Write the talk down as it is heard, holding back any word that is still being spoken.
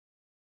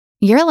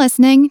You're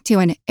listening to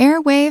an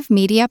Airwave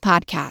Media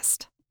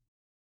Podcast.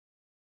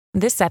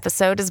 This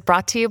episode is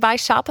brought to you by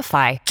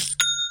Shopify.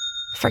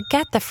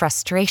 Forget the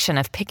frustration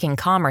of picking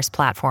commerce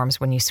platforms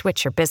when you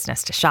switch your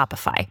business to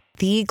Shopify,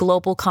 the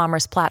global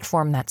commerce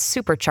platform that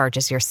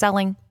supercharges your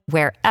selling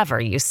wherever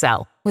you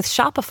sell. With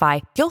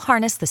Shopify, you'll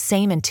harness the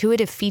same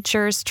intuitive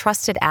features,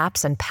 trusted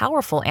apps, and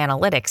powerful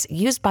analytics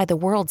used by the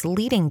world's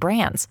leading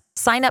brands.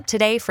 Sign up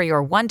today for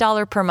your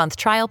 $1 per month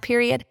trial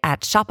period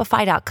at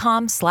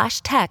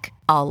shopify.com/tech,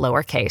 all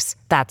lowercase.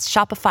 That's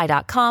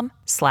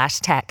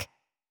shopify.com/tech.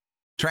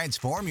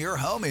 Transform your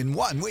home in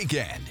one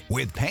weekend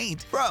with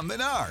paint from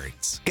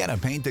Menards. Get a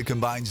paint that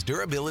combines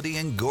durability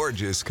and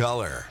gorgeous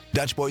color.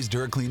 Dutch Boy's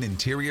DuraClean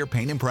Interior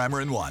Paint and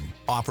Primer in One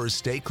offers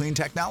Stay Clean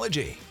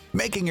technology,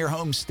 making your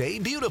home stay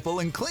beautiful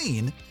and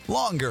clean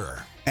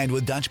longer. And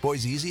with Dutch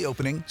Boy's easy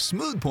opening,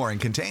 smooth pouring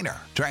container,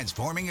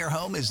 transforming your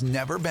home has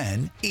never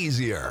been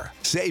easier.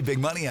 Save big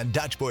money on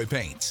Dutch Boy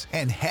paints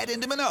and head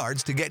into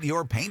Menards to get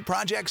your paint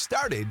project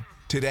started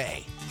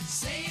today.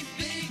 Save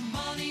big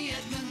money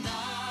at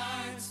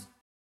Menards.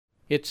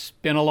 It's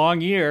been a long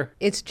year.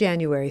 It's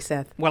January,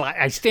 Seth. Well,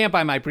 I stand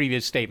by my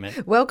previous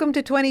statement. Welcome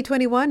to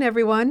 2021,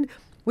 everyone.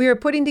 We are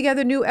putting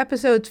together new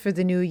episodes for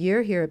the new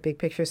year here at Big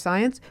Picture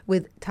Science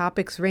with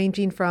topics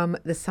ranging from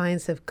the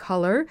science of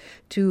color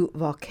to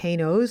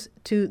volcanoes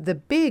to the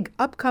big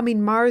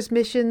upcoming Mars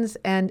missions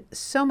and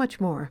so much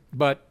more.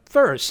 But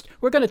first,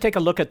 we're going to take a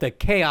look at the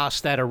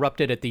chaos that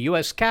erupted at the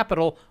U.S.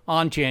 Capitol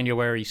on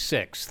January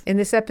 6th. In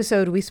this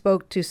episode, we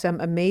spoke to some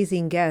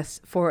amazing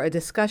guests for a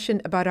discussion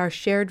about our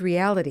shared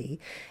reality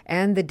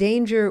and the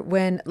danger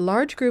when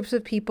large groups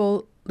of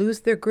people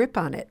lose their grip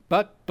on it.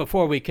 But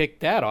before we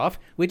kick that off,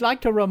 we'd like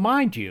to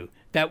remind you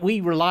that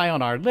we rely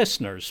on our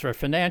listeners for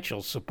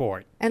financial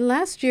support. And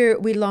last year,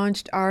 we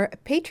launched our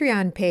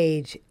Patreon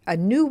page, a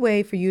new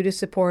way for you to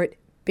support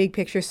Big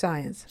Picture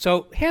Science.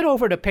 So head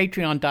over to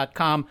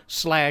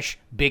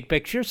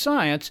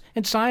patreon.com/bigpicturescience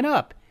and sign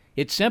up.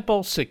 It's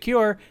simple,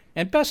 secure,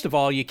 and best of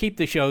all, you keep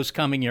the shows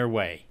coming your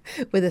way.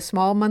 With a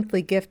small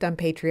monthly gift on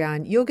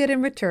Patreon, you'll get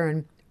in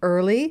return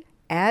early,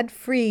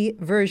 ad-free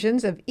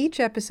versions of each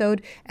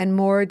episode and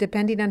more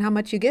depending on how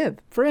much you give.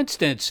 For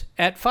instance,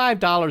 at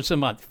 $5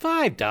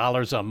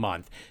 a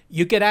month,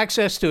 you get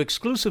access to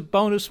exclusive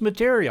bonus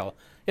material.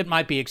 It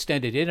might be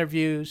extended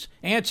interviews,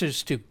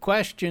 answers to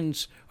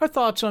questions, or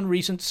thoughts on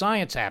recent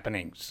science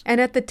happenings. And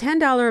at the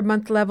 $10 a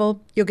month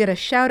level, you'll get a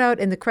shout out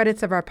in the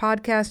credits of our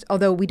podcast,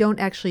 although we don't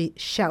actually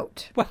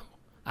shout. Well,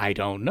 I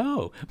don't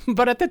know.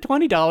 But at the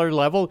 $20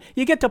 level,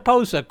 you get to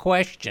pose a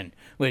question,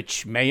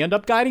 which may end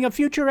up guiding a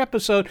future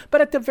episode,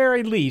 but at the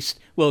very least,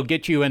 will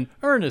get you an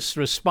earnest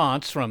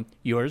response from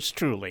yours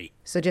truly.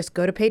 So just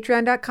go to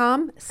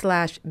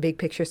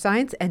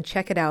patreon.com/bigpicturescience and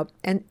check it out.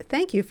 And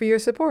thank you for your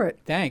support.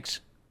 Thanks.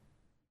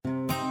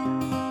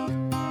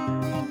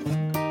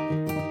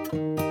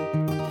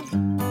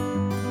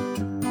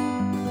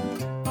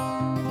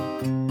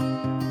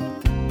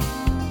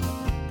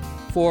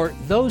 For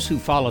those who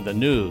follow the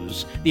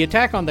news, the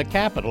attack on the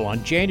Capitol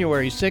on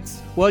January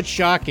 6th was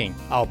shocking,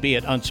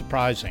 albeit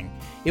unsurprising.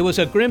 It was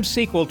a grim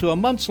sequel to a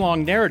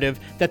months-long narrative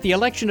that the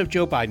election of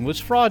Joe Biden was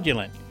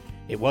fraudulent.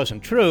 It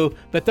wasn't true,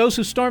 but those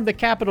who stormed the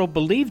Capitol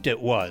believed it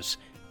was.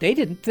 They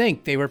didn't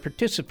think they were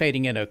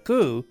participating in a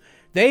coup.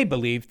 They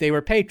believed they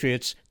were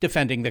patriots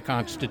defending the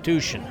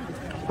Constitution.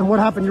 And what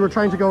happened? You were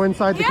trying to go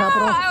inside the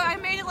Capitol? Yeah, I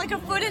made it like a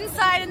foot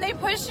inside, and they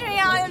pushed me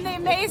out, and they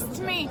maced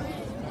me.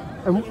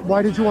 And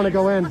why did you want to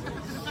go in?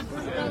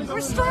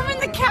 We're storming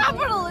the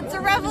Capitol. It's a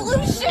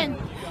revolution.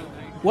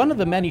 One of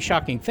the many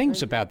shocking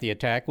things about the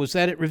attack was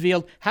that it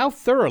revealed how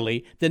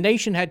thoroughly the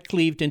nation had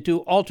cleaved into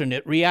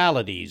alternate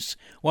realities,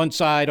 one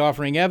side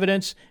offering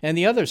evidence and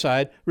the other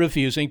side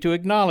refusing to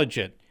acknowledge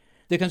it.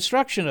 The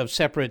construction of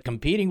separate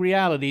competing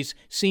realities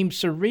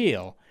seems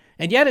surreal,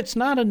 and yet it's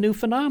not a new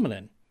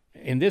phenomenon.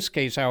 In this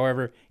case,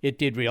 however, it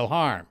did real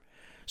harm.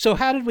 So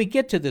how did we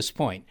get to this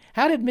point?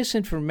 How did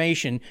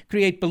misinformation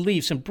create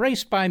beliefs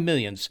embraced by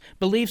millions,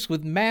 beliefs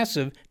with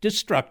massive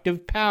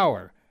destructive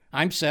power?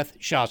 I'm Seth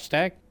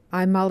Shostak.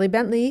 I'm Molly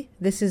Bentley.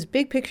 This is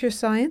Big Picture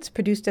Science,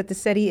 produced at the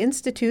SETI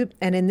Institute,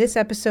 and in this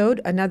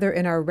episode, another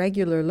in our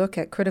regular look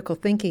at critical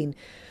thinking.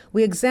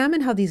 We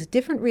examine how these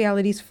different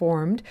realities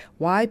formed,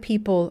 why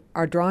people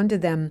are drawn to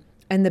them,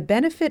 and the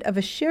benefit of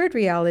a shared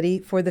reality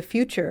for the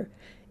future.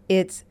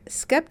 It's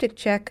Skeptic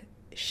Check,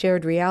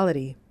 Shared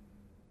Reality.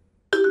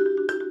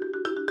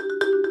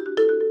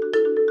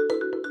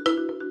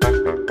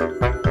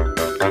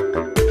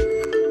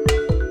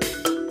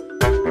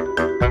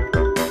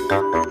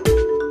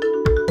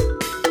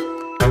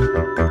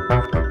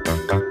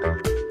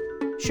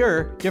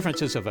 Sure,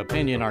 differences of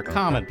opinion are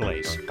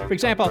commonplace. For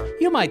example,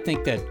 you might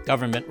think that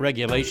government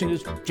regulation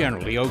is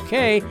generally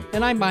okay,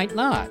 and I might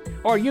not.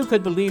 Or you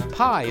could believe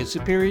pie is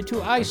superior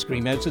to ice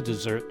cream as a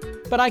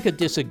dessert, but I could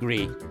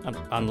disagree,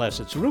 unless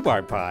it's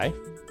rhubarb pie.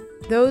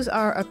 Those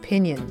are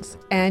opinions,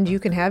 and you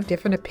can have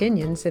different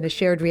opinions in a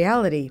shared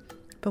reality.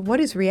 But what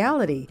is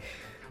reality?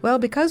 Well,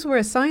 because we're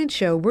a science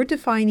show, we're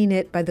defining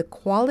it by the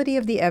quality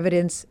of the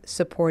evidence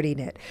supporting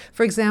it.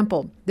 For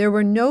example, there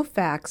were no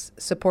facts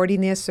supporting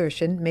the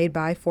assertion made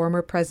by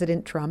former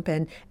President Trump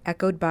and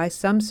echoed by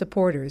some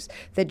supporters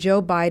that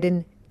Joe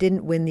Biden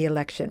didn't win the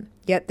election.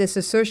 Yet this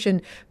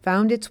assertion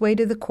found its way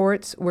to the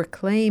courts, where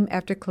claim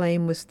after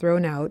claim was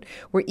thrown out,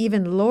 where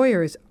even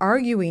lawyers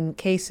arguing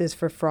cases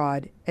for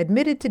fraud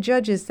admitted to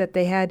judges that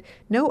they had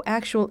no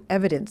actual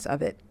evidence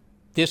of it.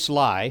 This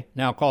lie,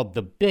 now called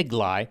the Big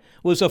Lie,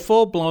 was a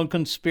full-blown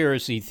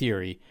conspiracy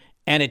theory,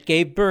 and it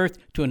gave birth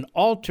to an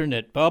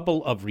alternate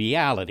bubble of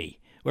reality,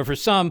 where for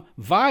some,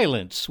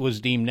 violence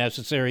was deemed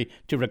necessary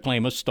to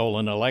reclaim a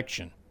stolen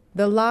election.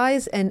 The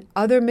lies and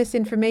other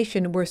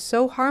misinformation were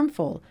so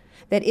harmful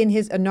that in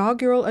his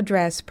inaugural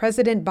address,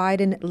 President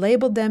Biden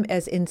labeled them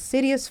as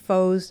insidious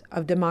foes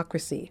of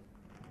democracy.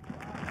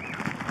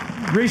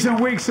 Recent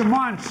weeks and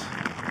months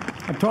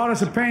have taught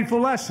us a painful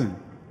lesson.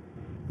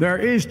 There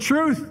is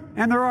truth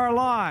and there are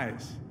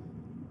lies.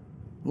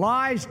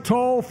 Lies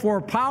told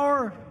for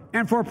power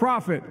and for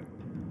profit.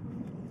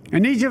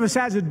 And each of us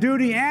has a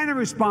duty and a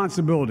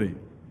responsibility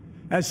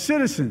as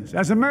citizens,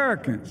 as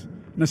Americans,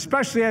 and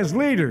especially as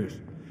leaders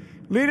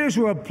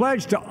who have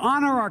pledged to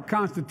honor our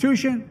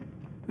Constitution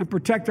and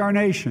protect our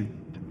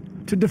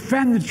nation, to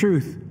defend the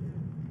truth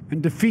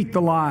and defeat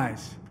the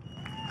lies.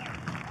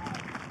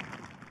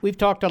 We've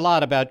talked a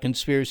lot about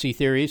conspiracy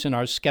theories in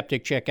our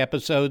Skeptic Check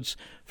episodes,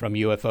 from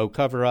UFO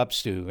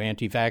cover-ups to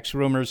anti-vax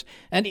rumors.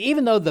 And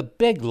even though the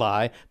Big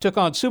Lie took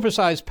on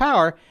supersized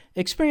power,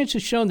 experience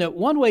has shown that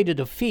one way to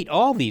defeat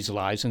all these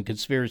lies and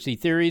conspiracy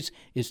theories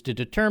is to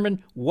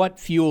determine what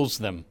fuels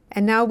them.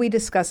 And now we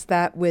discuss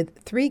that with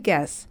three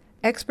guests,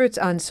 experts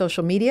on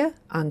social media,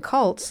 on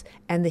cults,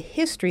 and the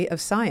history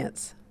of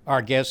science.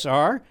 Our guests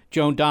are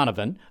Joan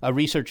Donovan, a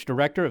research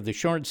director of the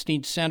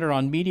Shorenstein Center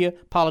on Media,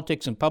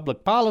 Politics, and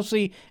Public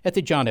Policy at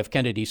the John F.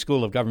 Kennedy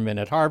School of Government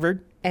at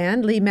Harvard.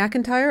 And Lee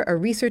McIntyre, a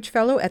research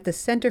fellow at the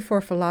Center for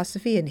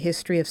Philosophy and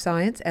History of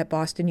Science at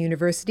Boston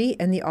University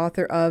and the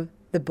author of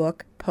the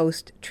book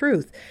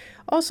Post-Truth.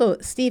 Also,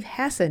 Steve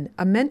Hassan,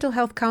 a mental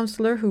health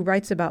counselor who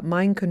writes about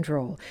mind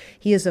control.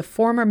 He is a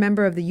former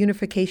member of the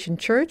Unification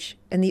Church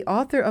and the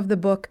author of the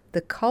book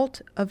The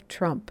Cult of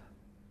Trump.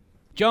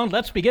 Joan,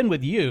 let's begin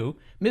with you.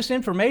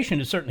 Misinformation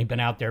has certainly been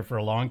out there for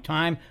a long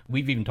time.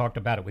 We've even talked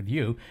about it with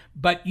you.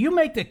 But you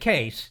make the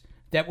case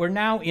that we're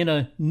now in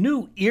a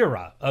new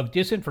era of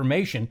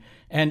disinformation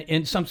and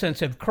in some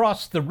sense have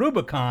crossed the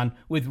Rubicon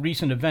with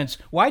recent events.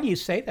 Why do you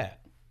say that?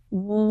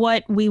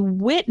 What we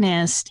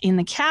witnessed in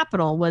the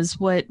Capitol was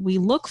what we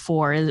look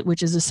for,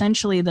 which is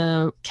essentially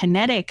the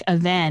kinetic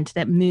event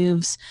that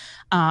moves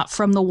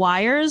from the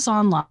wires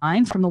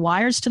online, from the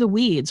wires to the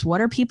weeds.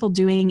 What are people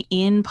doing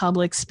in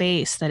public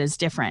space that is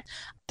different?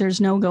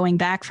 There's no going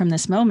back from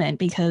this moment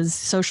because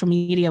social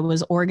media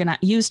was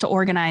used to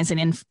organize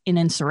an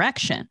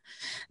insurrection.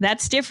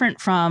 That's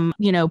different from,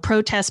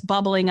 protests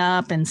bubbling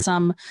up and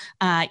some,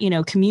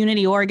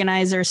 community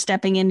organizer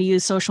stepping in to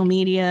use social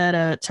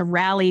media to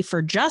rally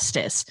for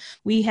justice.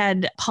 We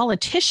had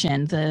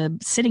politician, the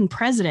sitting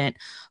president,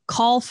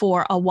 call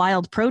for a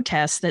wild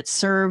protest that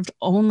served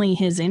only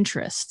his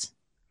interests.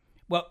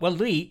 Well,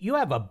 Lee, you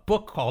have a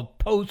book called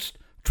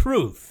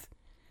Post-Truth.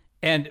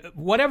 And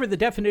whatever the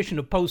definition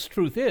of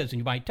post-truth is, and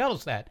you might tell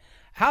us that,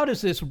 how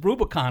does this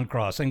Rubicon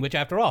crossing, which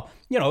after all,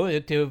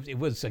 it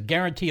was a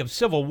guarantee of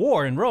civil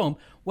war in Rome,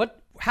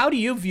 how do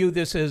you view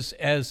this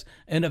as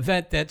an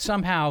event that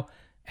somehow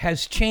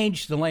has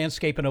changed the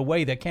landscape in a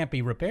way that can't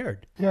be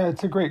repaired? Yeah,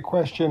 it's a great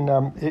question.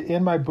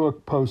 In my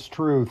book,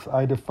 Post-Truth,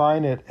 I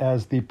define it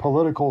as the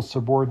political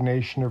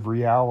subordination of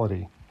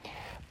reality.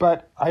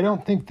 But I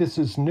don't think this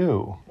is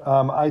new.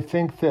 I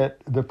think that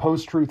the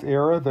post-truth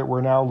era that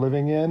we're now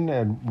living in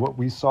and what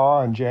we saw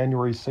on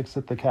January 6th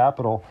at the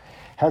Capitol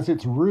has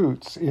its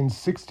roots in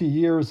 60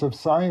 years of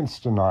science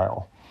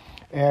denial.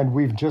 And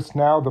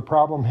the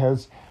problem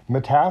has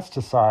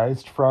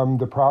metastasized from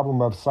the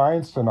problem of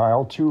science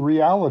denial to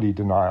reality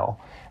denial.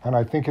 And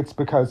I think it's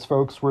because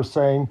folks were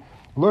saying,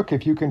 look,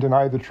 if you can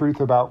deny the truth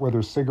about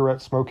whether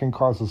cigarette smoking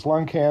causes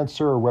lung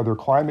cancer or whether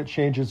climate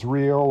change is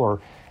real or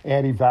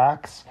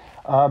anti-vax,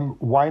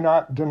 why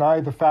not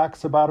deny the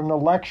facts about an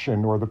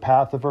election or the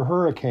path of a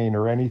hurricane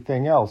or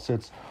anything else?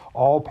 It's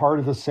all part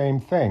of the same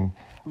thing.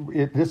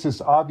 This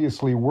is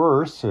obviously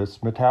worse, as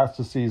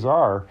metastases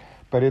are,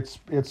 but it's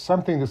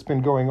something that's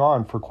been going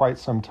on for quite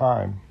some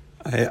time.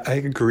 I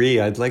agree.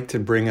 I'd like to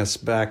bring us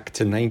back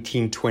to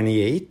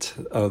 1928,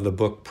 the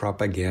book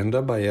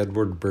Propaganda by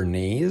Edward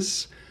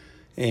Bernays.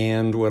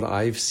 And what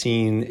I've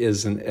seen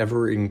is an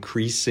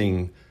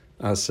ever-increasing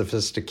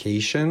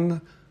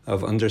sophistication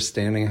of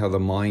understanding how the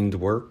mind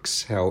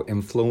works, how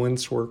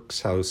influence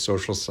works, how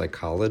social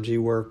psychology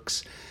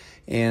works.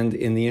 And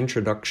in the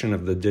introduction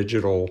of the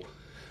digital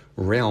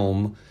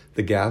realm,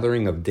 the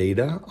gathering of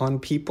data on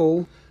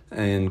people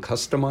and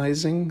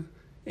customizing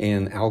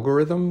and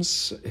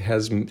algorithms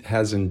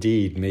has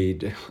indeed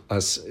made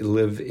us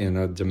live in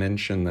a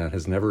dimension that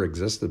has never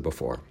existed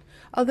before.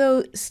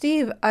 Although,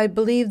 Steve, I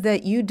believe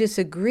that you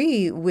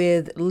disagree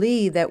with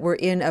Lee that we're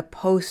in a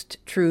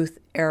post-truth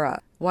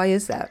era. Why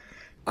is that?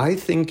 I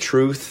think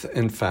truth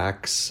and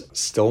facts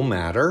still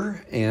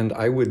matter, and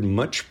I would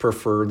much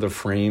prefer the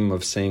frame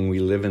of saying we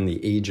live in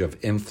the age of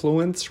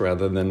influence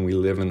rather than we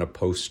live in a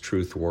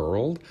post-truth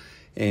world.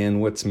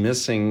 And what's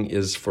missing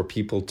is for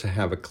people to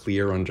have a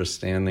clear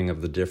understanding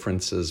of the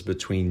differences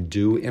between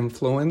due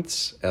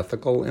influence,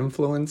 ethical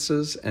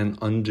influences, and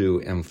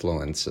undue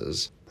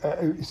influences.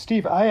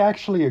 Steve, I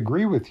actually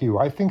agree with you.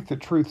 I think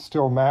that truth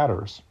still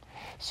matters.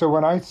 So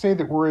when I say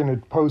that we're in a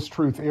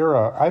post-truth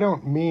era, I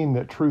don't mean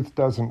that truth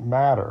doesn't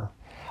matter.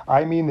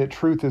 I mean that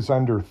truth is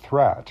under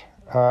threat.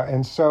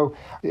 And so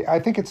I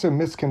think it's a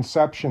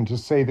misconception to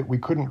say that we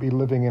couldn't be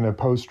living in a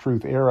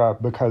post-truth era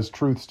because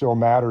truth still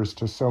matters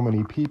to so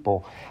many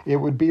people. It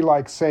would be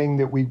like saying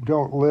that we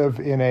don't live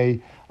in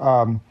a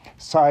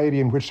society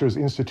in which there's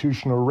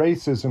institutional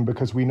racism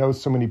because we know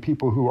so many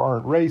people who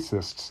aren't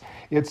racists.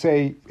 It's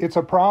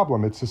a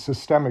problem. It's a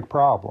systemic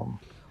problem.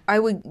 I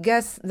would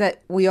guess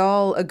that we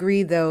all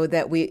agree, though,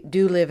 that we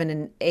do live in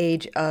an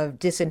age of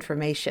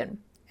disinformation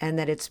and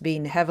that it's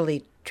being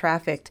heavily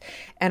trafficked.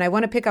 And I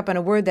want to pick up on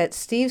a word that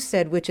Steve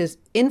said, which is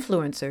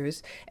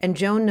influencers. And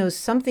Joan knows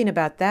something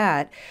about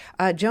that.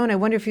 Joan, I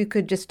wonder if you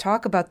could just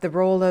talk about the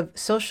role of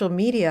social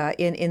media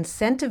in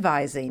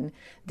incentivizing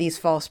these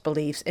false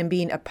beliefs and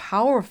being a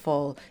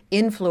powerful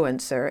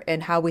influencer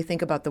in how we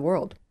think about the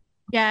world.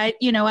 Yeah,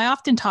 I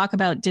often talk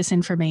about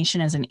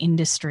disinformation as an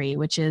industry,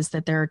 which is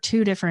that there are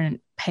two different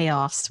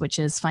payoffs, which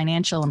is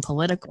financial and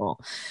political.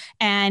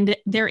 And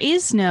there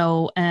is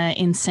no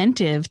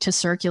incentive to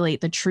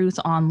circulate the truth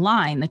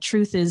online. The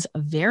truth is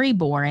very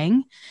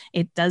boring.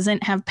 It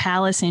doesn't have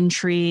palace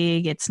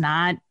intrigue. It's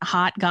not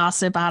hot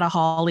gossip out of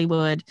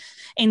Hollywood.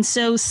 And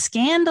so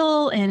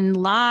scandal and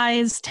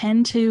lies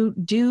tend to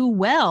do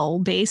well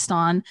based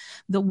on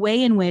the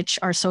way in which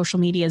our social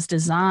media is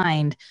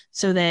designed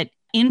so that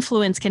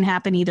influence can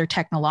happen either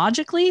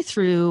technologically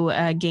through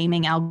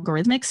gaming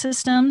algorithmic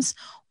systems,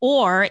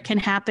 or it can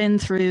happen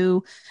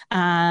through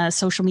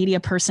social media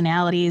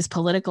personalities,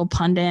 political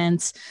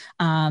pundits,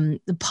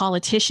 the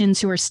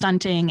politicians who are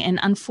stunting, and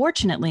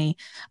unfortunately,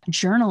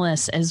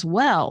 journalists as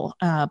well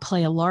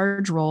play a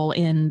large role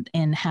in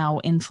how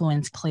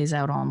influence plays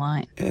out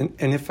online. And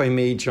if I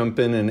may jump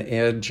in and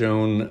add,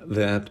 Joan,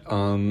 that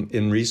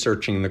in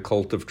researching the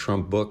Cult of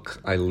Trump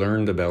book, I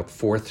learned about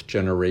fourth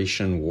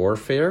generation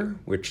warfare,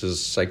 which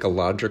is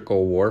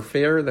psychological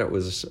warfare that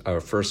was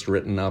first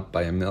written up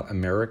by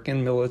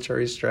American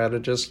military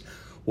strategist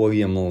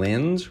William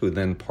Lind, who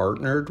then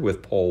partnered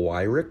with Paul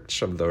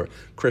Weyrich of the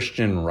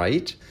Christian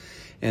right.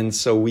 And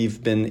so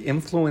we've been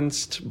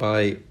influenced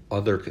by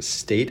other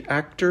state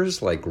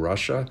actors like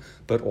Russia,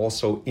 but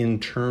also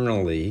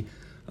internally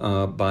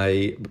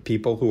by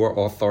people who are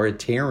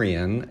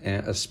authoritarian,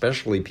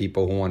 especially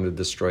people who want to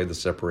destroy the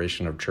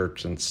separation of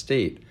church and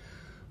state,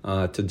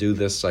 to do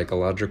this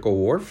psychological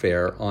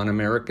warfare on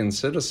American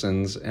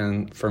citizens.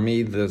 And for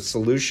me, the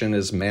solution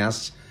is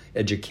mass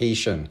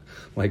education,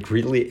 like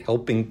really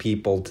helping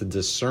people to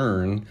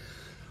discern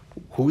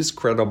who's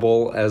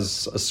credible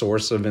as a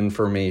source of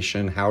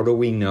information, how do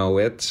we know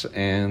it,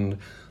 and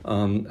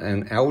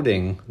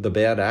outing the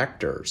bad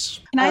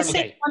actors. Can I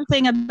say one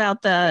thing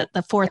about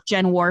the fourth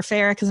gen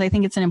warfare? Because I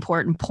think it's an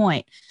important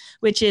point,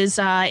 which is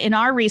in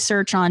our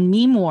research on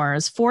meme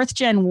wars, fourth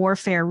gen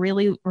warfare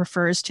really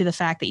refers to the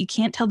fact that you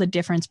can't tell the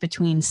difference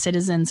between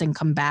citizens and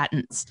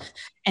combatants.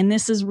 And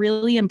this is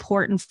really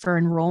important for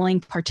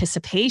enrolling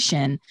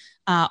participation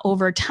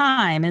over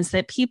time, is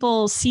that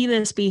people see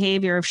this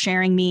behavior of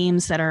sharing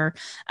memes that are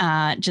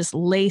just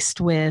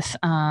laced with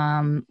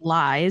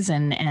lies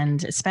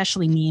and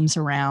especially memes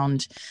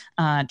around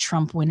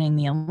Trump winning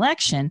the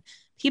election.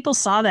 People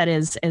saw that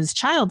as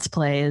child's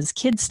play, as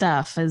kid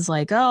stuff, as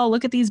like, oh,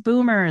 look at these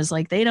boomers,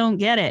 like they don't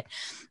get it.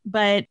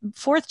 But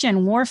fourth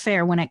gen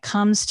warfare, when it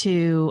comes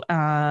to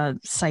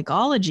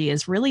psychology,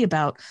 is really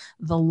about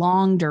the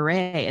longue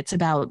durée. It's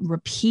about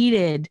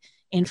repeated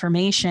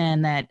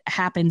information that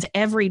happens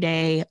every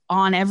day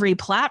on every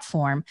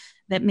platform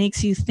that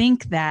makes you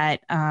think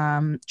that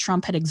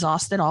Trump had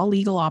exhausted all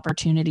legal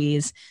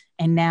opportunities,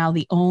 and now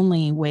the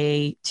only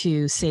way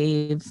to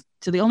save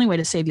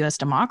U.S.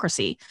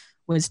 democracy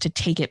was to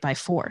take it by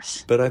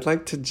force. But I'd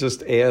like to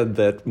just add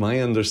that my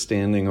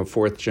understanding of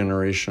fourth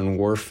generation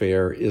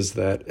warfare is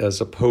that as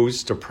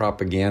opposed to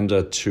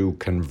propaganda to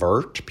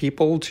convert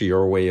people to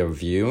your way of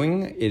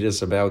viewing, it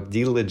is about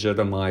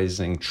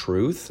delegitimizing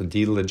truth,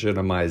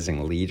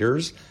 delegitimizing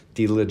leaders,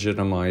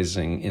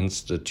 delegitimizing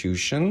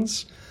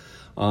institutions,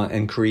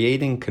 and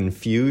creating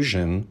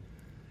confusion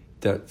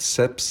that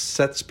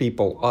sets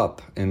people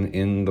up. And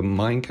in the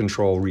mind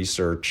control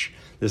research,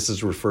 this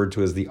is referred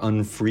to as the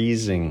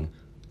unfreezing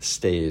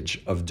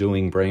stage of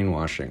doing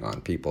brainwashing on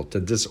people,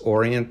 to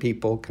disorient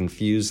people,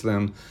 confuse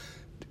them,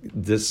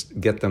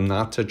 get them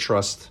not to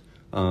trust,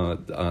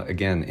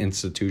 again,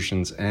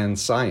 institutions and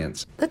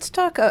science. Let's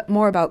talk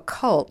more about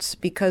cults,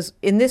 because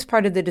in this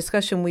part of the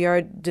discussion, we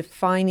are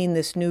defining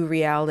this new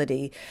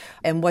reality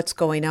and what's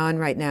going on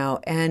right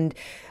now. And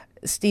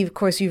Steve, of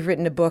course, you've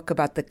written a book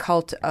about the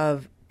cult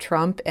of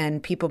Trump,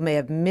 and people may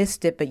have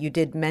missed it, but you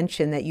did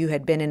mention that you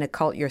had been in a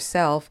cult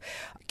yourself.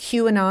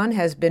 QAnon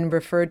has been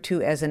referred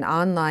to as an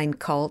online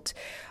cult.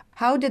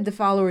 How did the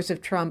followers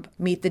of Trump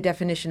meet the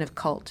definition of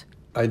cult?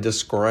 I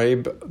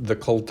describe the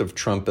cult of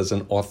Trump as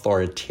an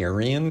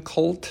authoritarian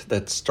cult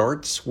that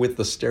starts with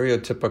the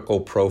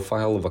stereotypical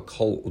profile of a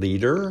cult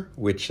leader,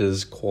 which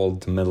is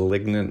called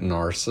malignant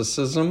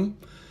narcissism.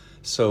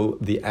 So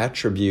the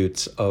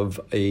attributes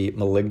of a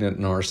malignant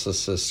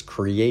narcissist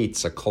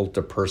creates a cult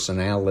of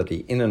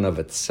personality in and of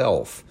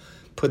itself.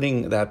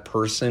 Putting that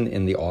person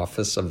in the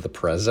office of the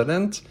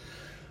president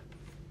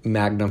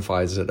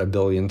magnifies it 1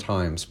 billion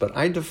times. But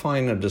I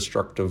define a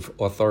destructive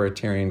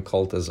authoritarian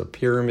cult as a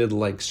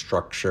pyramid-like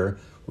structure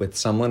with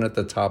someone at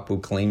the top who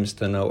claims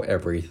to know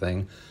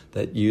everything,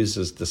 that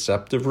uses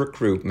deceptive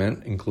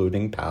recruitment,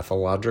 including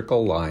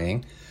pathological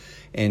lying,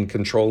 and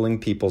controlling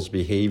people's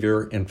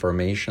behavior,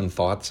 information,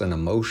 thoughts, and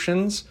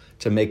emotions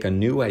to make a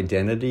new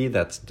identity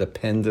that's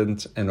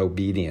dependent and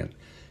obedient.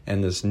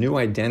 And this new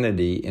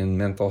identity in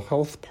mental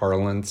health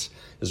parlance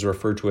is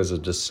referred to as a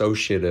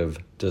dissociative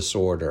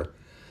disorder.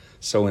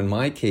 So in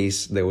my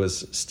case, there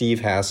was Steve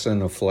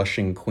Hassan of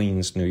Flushing,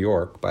 Queens, New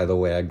York. By the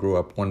way, I grew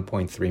up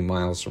 1.3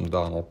 miles from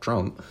Donald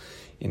Trump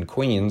in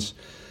Queens.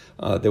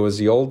 There was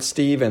the old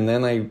Steve, and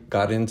then I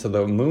got into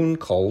the Moon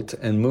cult,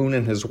 and Moon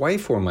and his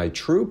wife were my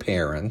true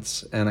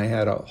parents, and I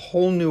had a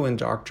whole new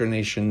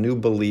indoctrination, new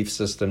belief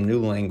system, new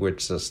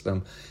language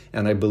system,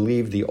 and I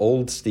believed the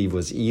old Steve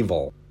was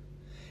evil.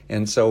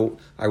 And so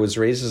I was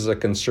raised as a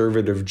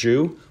conservative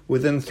Jew.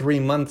 Within 3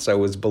 months, I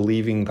was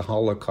believing the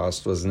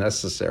Holocaust was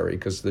necessary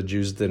because the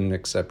Jews didn't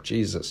accept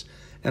Jesus.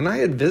 And I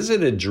had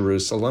visited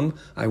Jerusalem.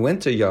 I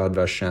went to Yad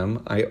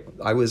Vashem.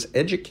 I was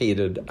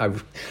educated. I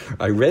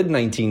read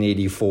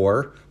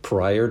 1984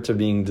 prior to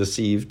being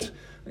deceived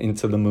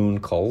into the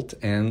Moon cult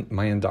and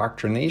my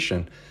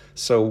indoctrination.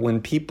 So when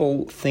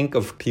people think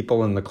of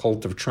people in the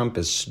cult of Trump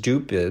as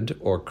stupid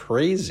or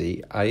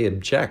crazy, I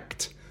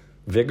object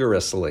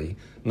vigorously.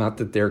 Not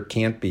that there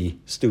can't be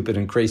stupid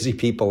and crazy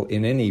people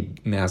in any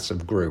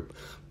massive group,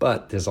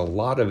 but there's a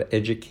lot of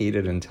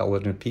educated,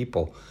 intelligent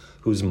people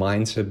whose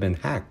minds have been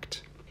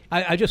hacked.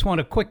 I just want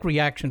a quick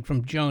reaction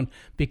from Joan,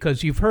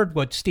 because you've heard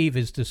what Steve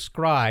has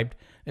described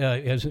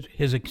as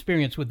his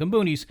experience with the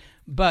Moonies,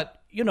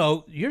 but, you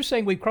know, you're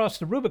saying we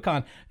crossed the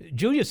Rubicon.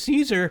 Julius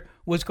Caesar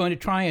was going to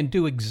try and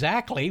do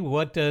exactly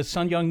what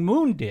Sun Myung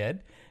Moon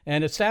did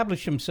and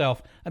establish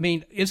himself. I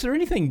mean, is there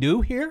anything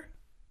new here?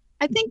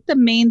 I think the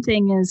main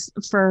thing is,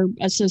 for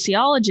a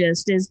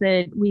sociologist, is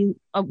that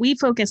we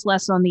focus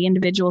less on the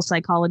individual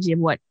psychology of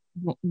what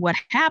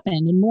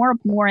happened, and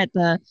more at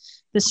the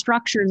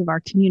structures of our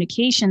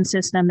communication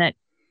system that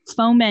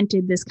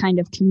fomented this kind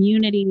of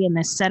community and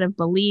this set of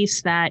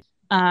beliefs that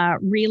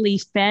really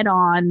fed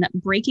on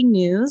breaking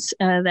news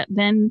that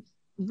then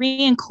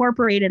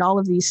reincorporated all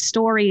of these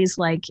stories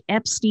like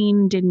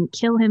Epstein didn't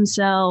kill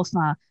himself,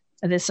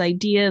 this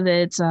idea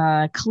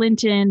that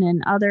Clinton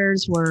and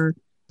others were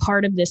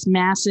part of this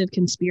massive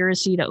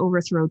conspiracy to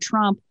overthrow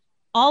Trump.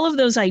 All of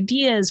those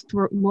ideas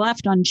were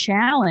left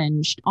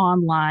unchallenged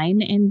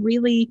online and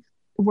really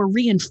were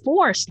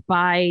reinforced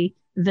by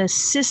the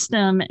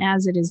system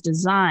as it is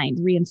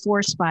designed,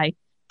 reinforced by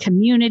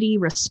community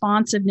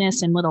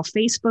responsiveness and little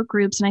Facebook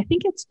groups. And I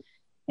think it's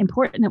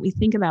important that we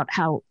think about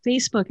how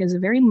Facebook is a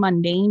very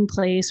mundane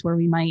place where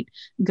we might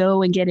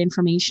go and get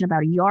information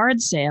about a yard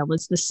sale.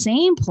 It's the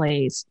same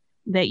place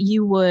that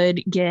you would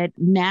get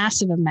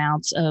massive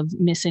amounts of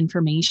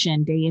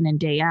misinformation day in and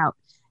day out.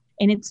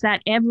 And it's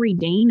that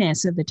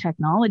everydayness of the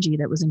technology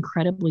that was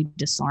incredibly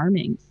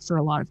disarming for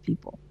a lot of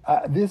people.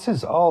 This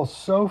is all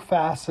so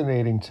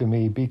fascinating to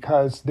me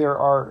because there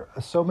are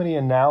so many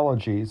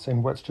analogies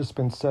in what's just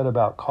been said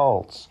about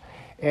cults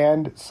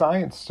and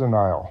science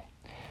denial.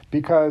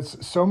 Because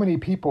so many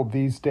people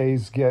these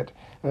days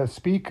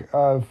speak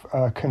of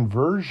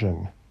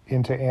conversion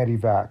into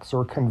anti-vax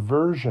or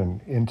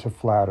conversion into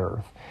flat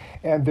earth.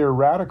 And they're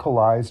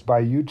radicalized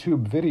by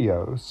YouTube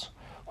videos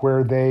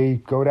where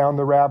they go down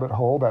the rabbit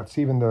hole. That's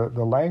even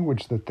the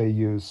language that they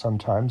use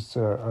sometimes.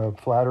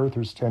 Flat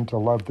earthers tend to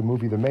love the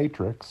movie The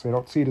Matrix. They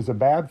don't see it as a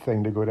bad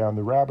thing to go down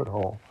the rabbit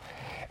hole.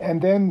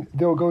 And then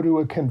they'll go to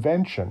a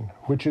convention,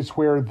 which is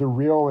where the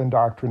real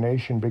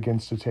indoctrination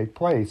begins to take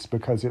place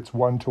because it's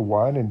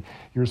one-to-one and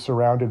you're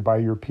surrounded by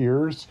your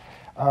peers.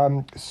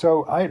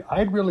 So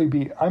I'm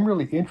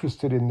really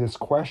interested in this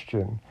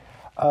question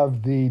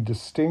of the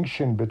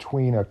distinction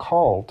between a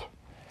cult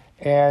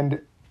and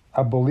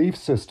a belief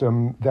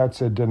system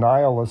that's a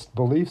denialist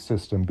belief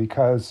system,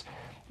 because,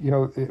 you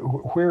know,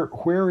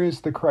 where is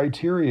the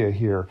criteria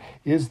here?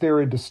 Is there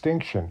a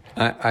distinction?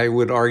 I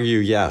would argue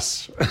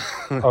yes.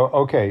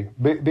 Okay,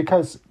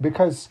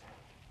 because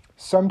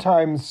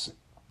sometimes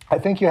I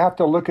think you have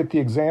to look at the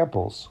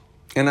examples.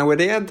 And I would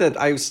add that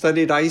I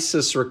studied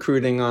ISIS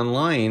recruiting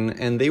online,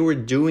 and they were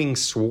doing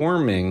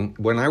swarming.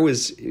 When I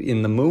was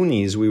in the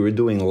Moonies, we were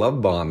doing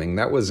love bombing.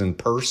 That was in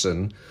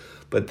person.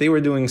 But they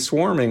were doing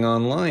swarming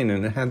online,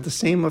 and it had the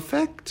same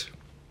effect.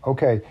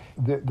 Okay,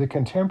 the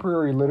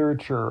contemporary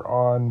literature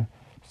on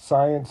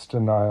science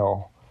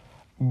denial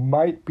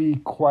might be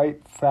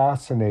quite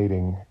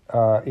fascinating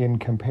in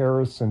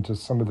comparison to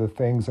some of the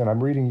things, and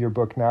I'm reading your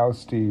book now,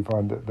 Steve,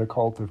 on the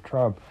cult of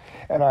Trump,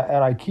 and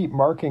I keep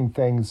marking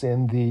things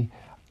on the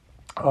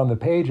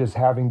pages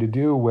having to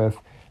do with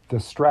the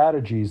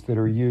strategies that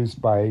are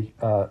used by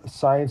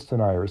science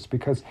deniers,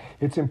 because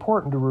it's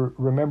important to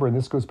remember, and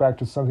this goes back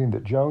to something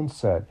that Joan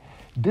said,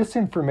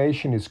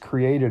 disinformation is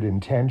created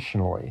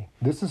intentionally.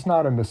 This is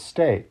not a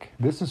mistake.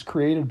 This is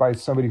created by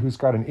somebody who's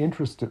got an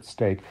interest at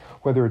stake,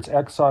 whether it's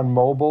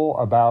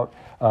ExxonMobil about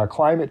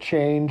climate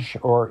change,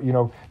 or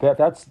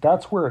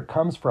that's where it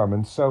comes from.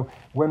 And so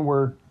when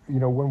we're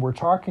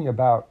talking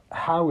about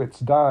how it's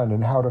done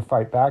and how to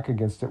fight back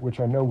against it, which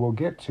I know we'll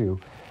get to,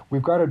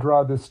 we've got to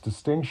draw this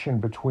distinction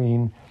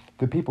between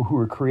the people who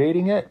are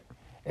creating it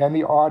and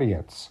the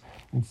audience.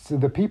 And so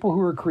the people who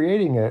are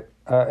creating it,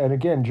 and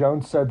again,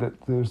 Joan said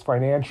that there's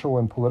financial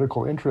and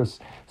political interests.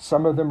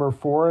 Some of them are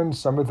foreign,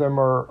 some of them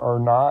are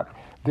not.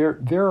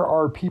 There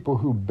are people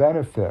who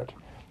benefit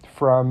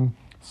from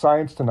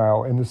science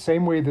denial in the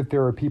same way that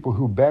there are people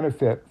who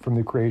benefit from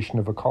the creation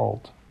of a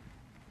cult.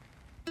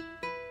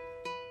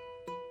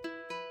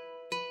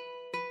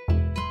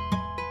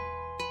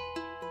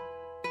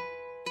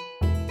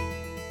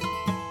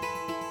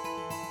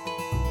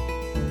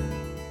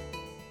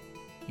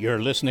 You're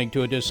listening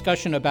to a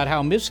discussion about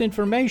how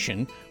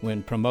misinformation,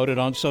 when promoted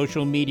on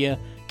social media,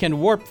 can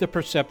warp the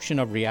perception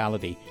of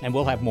reality, and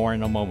we'll have more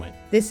in a moment.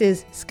 This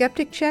is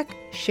Skeptic Check,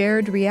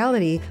 Shared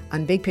Reality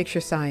on Big Picture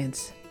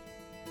Science.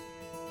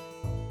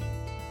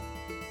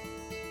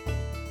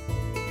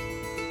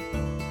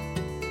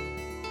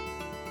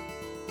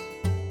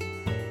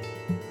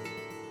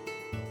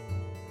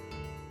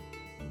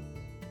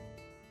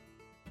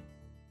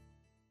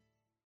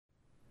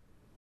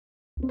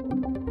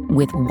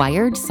 With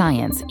Wired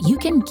Science, you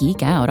can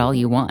geek out all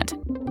you want.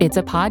 It's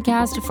a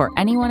podcast for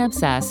anyone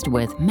obsessed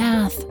with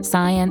math,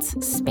 science,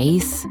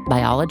 space,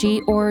 biology,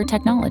 or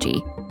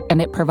technology.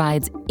 And it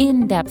provides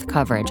in-depth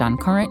coverage on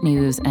current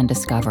news and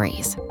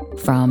discoveries.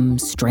 From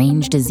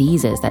strange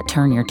diseases that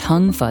turn your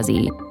tongue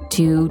fuzzy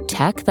to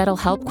tech that'll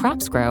help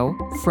crops grow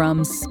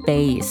from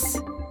space.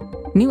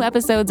 New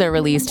episodes are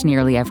released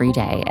nearly every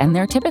day, and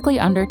they're typically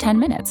under 10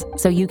 minutes,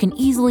 so you can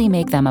easily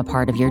make them a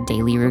part of your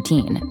daily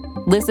routine.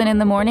 Listen in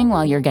the morning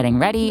while you're getting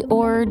ready,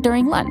 or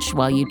during lunch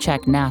while you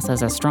check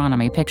NASA's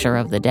astronomy picture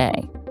of the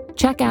day.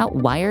 Check out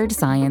Wired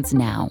Science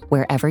now,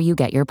 wherever you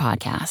get your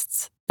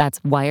podcasts.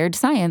 That's Wired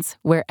Science,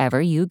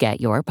 wherever you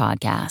get your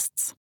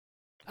podcasts.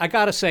 I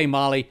gotta say,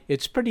 Molly,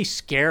 it's pretty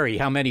scary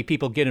how many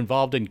people get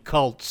involved in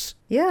cults.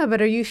 Yeah,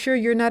 but are you sure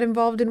you're not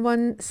involved in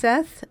one,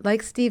 Seth?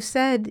 Like Steve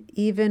said,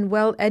 even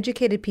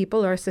well-educated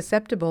people are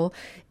susceptible.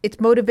 It's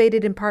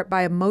motivated in part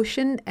by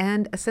emotion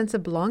and a sense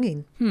of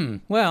belonging.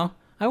 Well,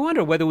 I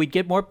wonder whether we'd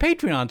get more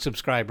Patreon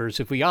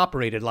subscribers if we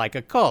operated like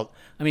a cult.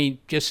 I mean,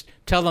 just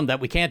tell them that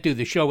we can't do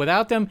the show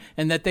without them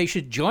and that they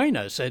should join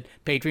us at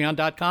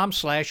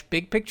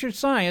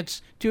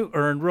patreon.com/bigpicturescience to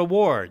earn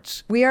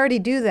rewards. We already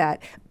do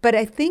that, but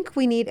I think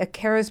we need a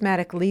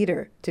charismatic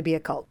leader to be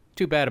a cult.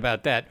 Too bad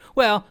about that.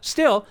 Well,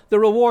 still, the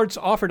rewards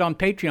offered on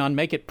Patreon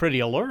make it pretty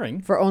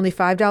alluring. For only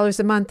 $5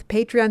 a month,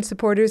 Patreon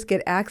supporters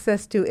get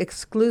access to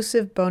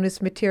exclusive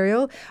bonus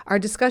material. Our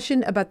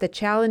discussion about the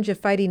challenge of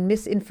fighting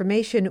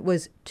misinformation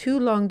was too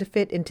long to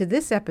fit into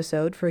this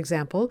episode, for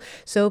example,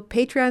 so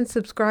Patreon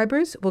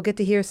subscribers will get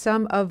to hear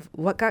some of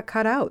what got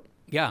cut out.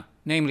 Yeah,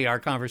 namely our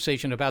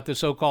conversation about the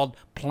so-called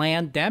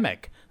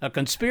plandemic, a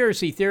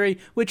conspiracy theory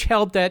which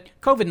held that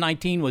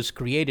COVID-19 was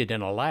created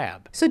in a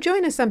lab. So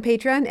join us on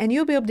Patreon, and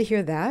you'll be able to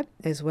hear that,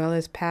 as well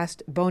as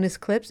past bonus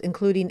clips,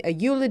 including a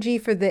eulogy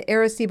for the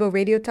Arecibo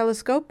radio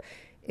telescope,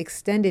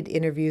 extended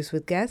interviews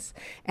with guests,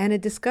 and a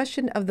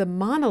discussion of the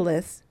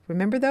monoliths,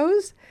 remember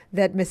those?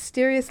 That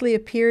mysteriously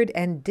appeared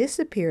and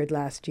disappeared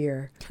last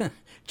year.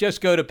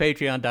 Just go to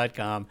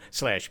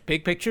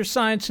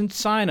patreon.com/bigpicturescience and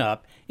sign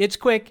up. It's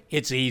quick,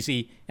 it's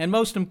easy, and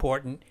most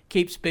important,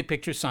 keeps Big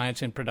Picture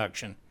Science in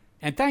production.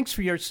 And thanks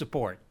for your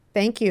support.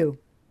 Thank you.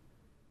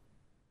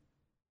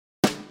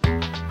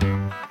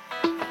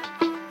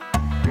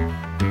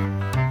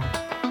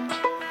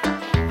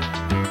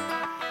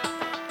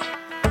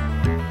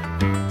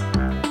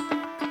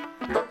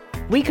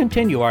 We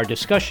continue our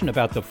discussion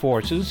about the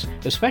forces,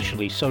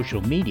 especially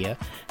social media,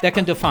 that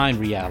can define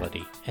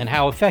reality and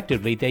how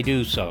effectively they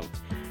do so.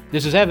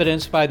 This is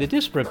evidenced by the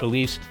disparate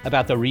beliefs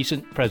about the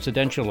recent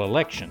presidential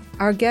election.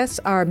 Our guests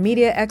are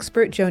media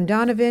expert Joan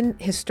Donovan,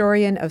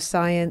 historian of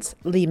science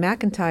Lee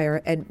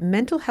McIntyre, and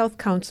mental health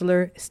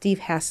counselor Steve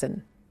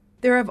Hassan.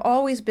 There have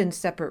always been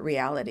separate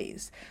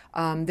realities.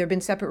 There have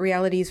been separate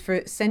realities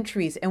for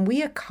centuries, and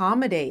we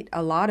accommodate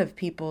a lot of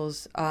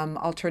people's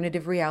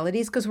alternative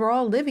realities because we're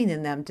all living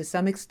in them to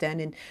some extent.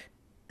 And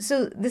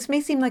so this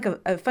may seem like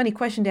a funny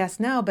question to ask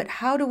now, but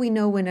how do we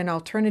know when an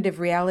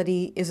alternative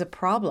reality is a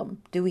problem?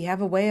 Do we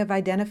have a way of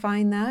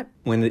identifying that?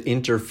 When it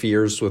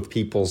interferes with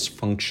people's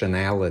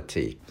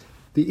functionality.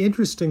 The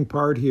interesting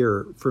part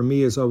here for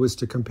me is always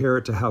to compare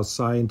it to how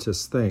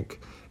scientists think.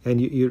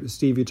 And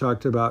Steve, you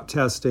talked about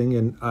testing,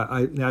 and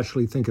I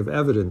naturally think of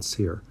evidence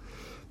here.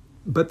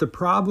 But the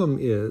problem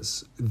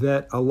is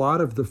that a lot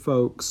of the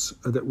folks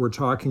that we're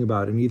talking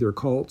about in either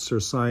cults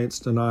or science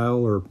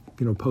denial or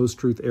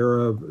post-truth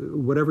era,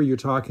 whatever you're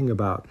talking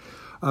about,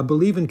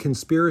 believe in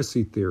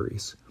conspiracy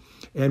theories.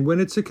 And when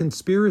it's a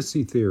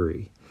conspiracy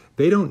theory,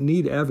 they don't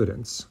need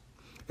evidence.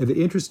 And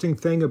the interesting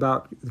thing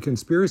about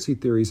conspiracy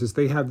theories is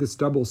they have this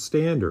double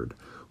standard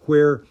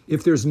where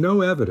if there's no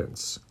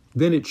evidence,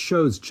 then it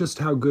shows just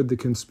how good the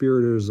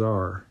conspirators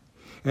are.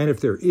 And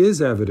if there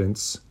is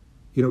evidence,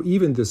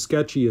 even the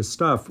sketchiest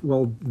stuff,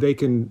 well, they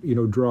can,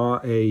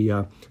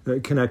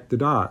 connect the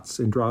dots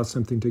and draw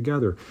something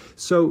together.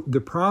 So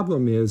the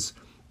problem is,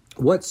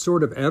 what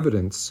sort of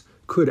evidence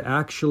could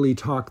actually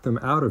talk them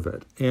out of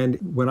it? And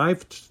when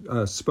I've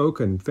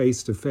spoken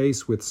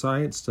face-to-face with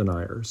science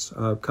deniers,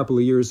 a couple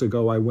of years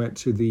ago, I went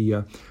to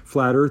the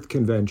Flat Earth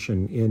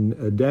Convention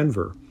in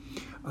Denver.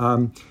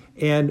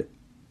 And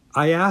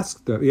I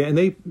asked them, and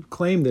they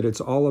claim that it's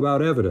all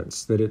about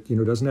evidence, that it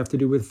doesn't have to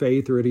do with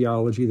faith or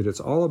ideology, that it's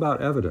all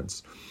about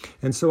evidence.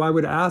 And so I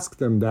would ask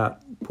them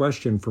that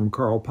question from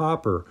Karl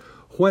Popper: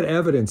 what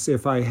evidence,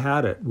 if I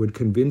had it, would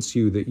convince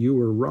you that you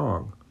were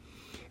wrong?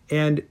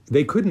 And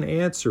they couldn't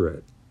answer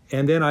it.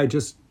 And then I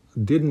just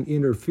didn't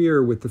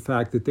interfere with the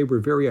fact that they were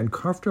very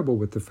uncomfortable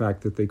with the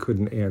fact that they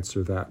couldn't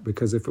answer that,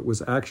 because if it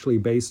was actually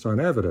based on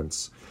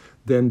evidence,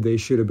 then they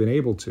should have been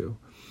able to.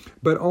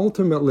 But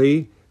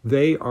ultimately,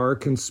 they are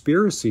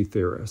conspiracy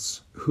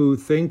theorists who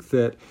think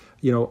that,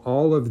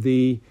 all of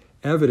the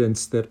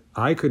evidence that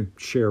I could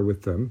share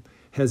with them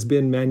has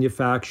been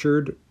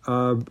manufactured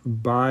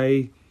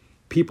by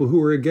people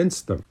who are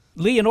against them.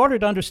 Lee, in order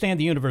to understand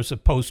the universe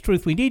of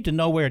post-truth, we need to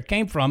know where it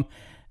came from.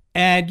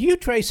 And you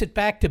trace it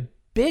back to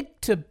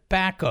big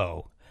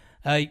tobacco.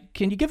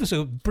 Can you give us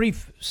a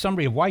brief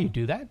summary of why you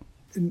do that?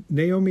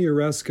 Naomi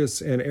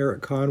Oreskes and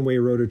Eric Conway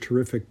wrote a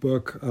terrific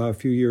book a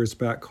few years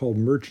back called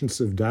Merchants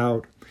of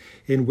Doubt,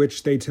 in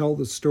which they tell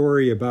the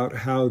story about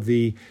how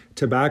the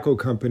tobacco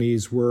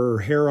companies were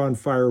hair on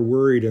fire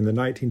worried in the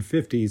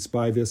 1950s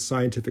by this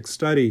scientific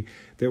study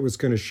that was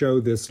going to show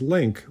this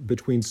link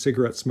between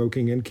cigarette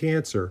smoking and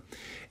cancer.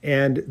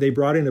 And they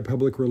brought in a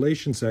public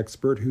relations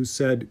expert who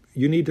said,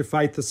 you need to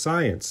fight the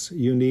science.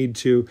 You need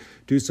to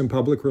do some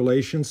public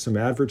relations, some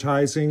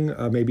advertising,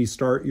 maybe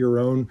start your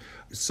own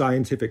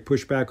scientific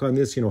pushback on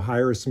this,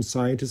 hire some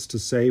scientists to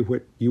say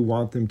what you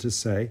want them to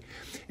say.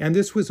 And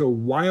this was a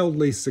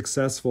wildly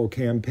successful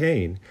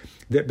campaign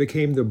that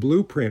became the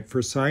blueprint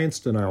for science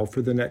denial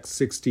for the next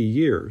 60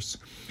 years.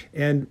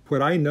 And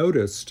what I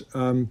noticed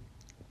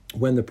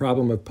when the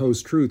problem of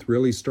post-truth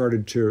really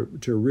started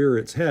to rear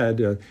its head,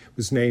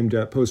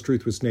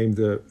 post-truth was named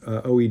the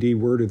OED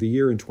Word of the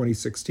Year in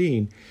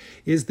 2016,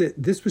 is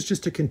that this was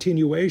just a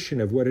continuation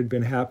of what had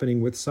been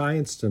happening with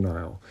science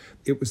denial.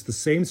 It was the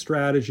same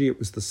strategy, it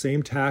was the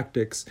same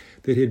tactics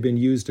that had been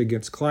used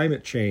against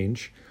climate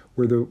change,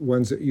 were the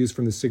ones that used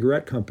from the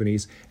cigarette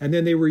companies, and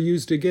then they were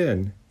used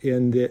again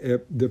in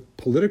the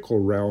political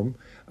realm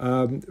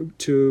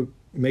to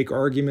make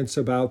arguments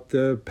about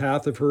the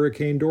path of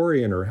Hurricane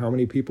Dorian, or how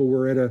many people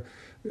were at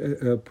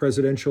a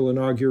presidential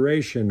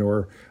inauguration,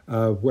 or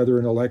whether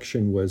an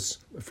election was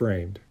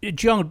framed.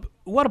 Joan,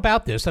 what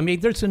about this? I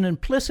mean, there's an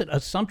implicit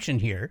assumption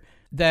here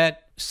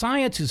that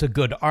science is a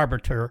good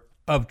arbiter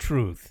of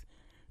truth.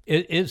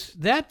 Is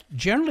that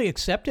generally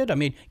accepted? I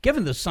mean,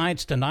 given the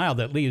science denial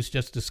that Lee has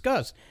just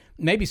discussed,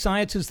 maybe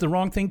science is the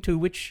wrong thing to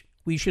which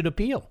we should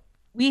appeal.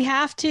 We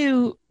have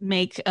to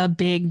make a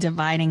big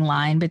dividing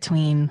line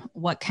between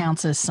what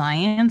counts as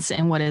science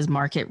and what is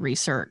market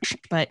research.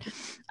 But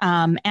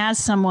as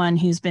someone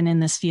who's been in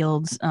this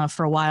field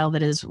for a while,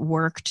 that has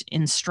worked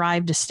and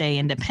strived to stay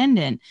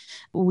independent,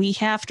 we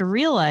have to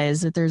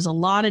realize that there's a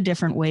lot of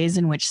different ways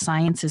in which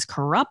science is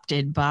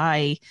corrupted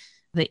by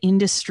the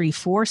industry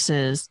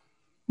forces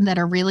that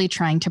are really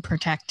trying to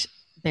protect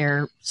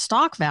their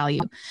stock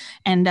value.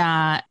 And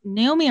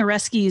Naomi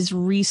Oreskes'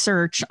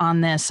 research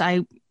on this,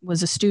 I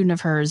was a student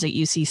of hers at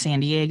UC San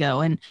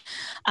Diego. And,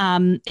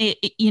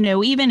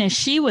 even as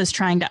she was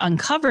trying to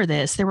uncover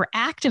this, there were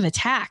active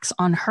attacks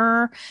on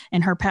her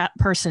and her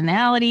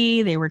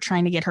personality. They were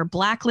trying to get her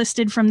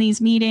blacklisted from these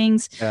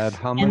meetings. Ad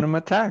hominem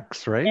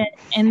attacks, right?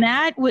 And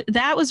that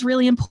was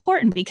really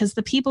important, because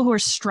the people who are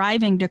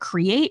striving to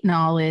create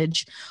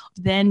knowledge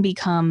then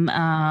become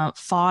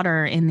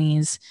fodder in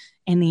these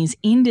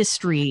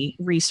industry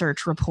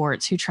research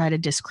reports who try to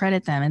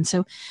discredit them. And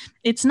so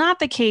it's not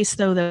the case,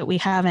 though, that we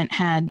haven't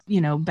had,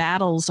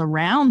 battles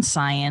around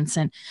science,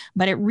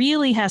 but it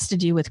really has to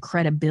do with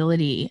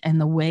credibility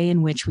and the way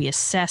in which we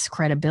assess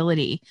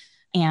credibility.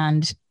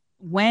 And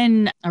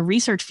when a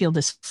research field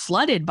is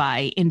flooded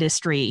by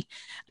industry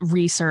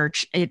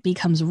research, it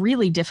becomes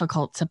really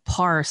difficult to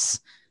parse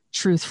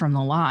truth from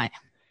the lie.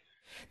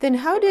 Then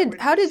how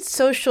did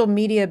social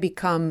media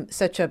become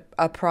such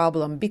a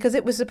problem? Because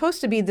it was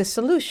supposed to be the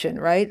solution,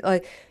 right?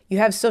 Like, you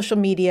have social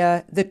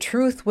media, the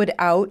truth would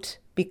out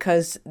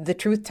because the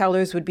truth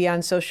tellers would be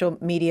on social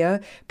media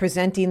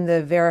presenting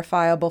the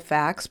verifiable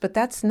facts, but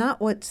that's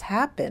not what's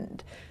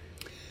happened.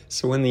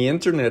 So when the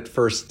internet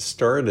first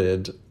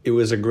started, it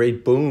was a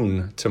great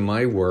boon to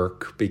my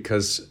work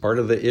because part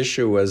of the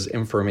issue was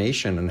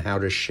information and how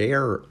to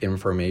share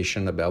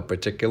information about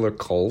particular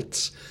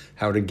cults,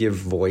 how to give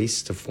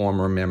voice to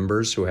former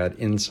members who had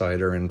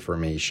insider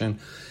information.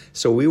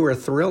 So we were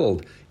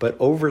thrilled. But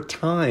over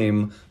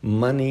time,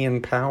 money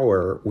and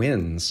power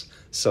wins.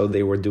 So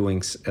they were doing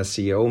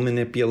SEO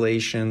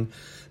manipulation.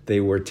 They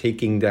were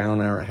hacking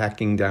down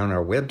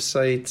our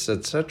websites,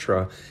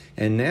 etc.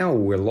 And now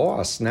we're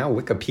lost. Now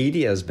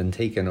Wikipedia has been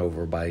taken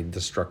over by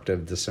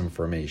destructive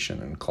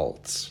disinformation and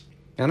cults.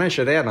 And I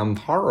should add, I'm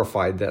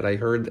horrified that I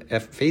heard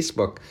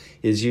Facebook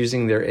is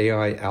using their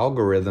AI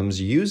algorithms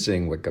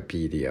using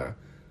Wikipedia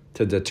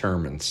to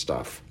determine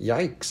stuff.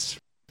 Yikes.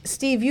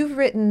 Steve, you've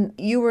written,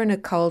 you were in a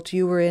cult,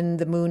 you were in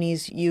the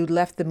Moonies, you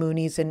left the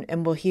Moonies,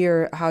 and we'll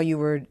hear how you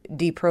were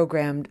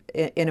deprogrammed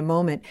in a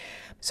moment.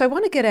 So I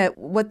want to get at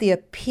what the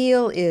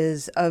appeal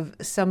is of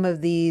some of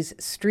these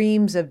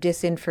streams of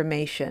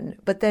disinformation.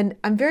 But then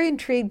I'm very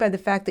intrigued by the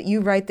fact that you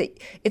write that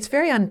it's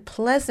very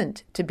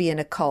unpleasant to be in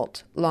a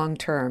cult long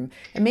term.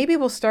 And maybe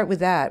we'll start with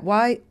that.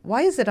 Why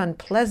is it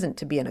unpleasant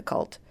to be in a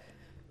cult?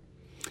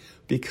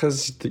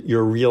 Because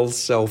your real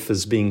self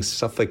is being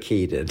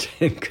suffocated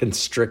and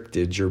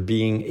constricted. You're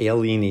being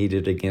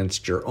alienated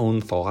against your own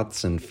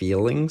thoughts and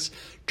feelings,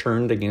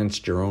 turned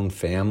against your own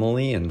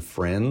family and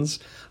friends.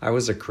 I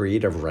was a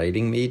creative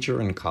writing major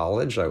in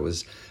college. I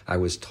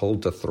was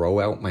told to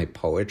throw out my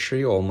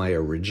poetry, all my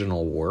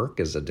original work,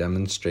 as a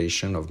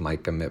demonstration of my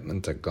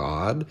commitment to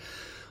God.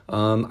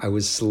 I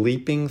was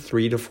sleeping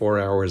 3 to 4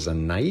 hours a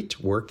night,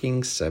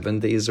 working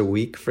 7 days a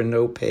week for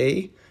no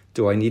pay.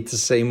 Do I need to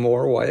say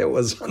more why it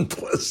was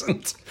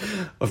unpleasant?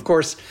 Of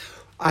course,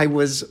 I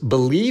was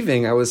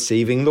believing I was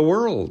saving the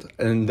world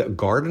and the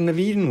Garden of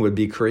Eden would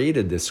be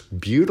created. This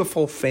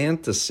beautiful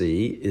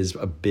fantasy is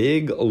a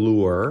big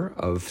allure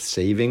of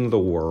saving the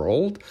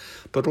world,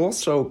 but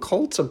also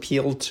cults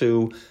appeal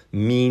to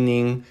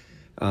meaning.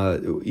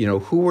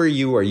 Who are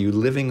you? Are you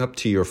living up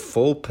to your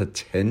full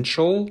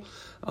potential?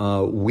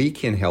 We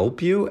can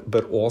help you,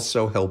 but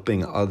also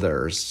helping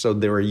others. So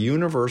there are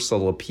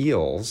universal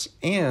appeals,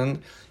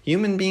 and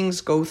human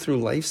beings go through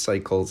life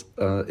cycles,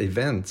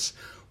 events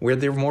where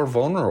they're more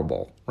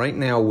vulnerable. Right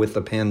now, with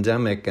the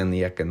pandemic and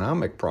the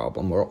economic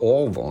problem, we're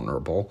all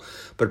vulnerable.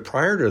 But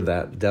prior to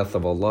that, death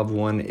of a loved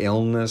one,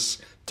 illness,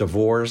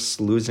 divorce,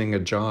 losing a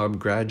job,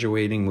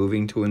 graduating,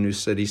 moving to a new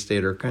city,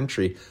 state, or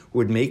country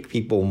would make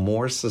people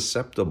more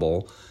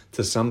susceptible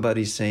to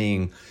somebody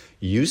saying,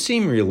 "You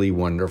seem really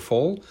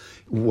wonderful.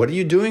 What are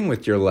you doing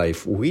with your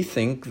life? We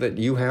think that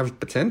you have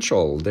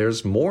potential.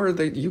 There's more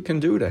that you can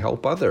do to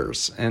help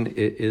others." And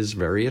it is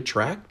very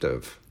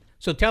attractive.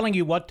 So telling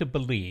you what to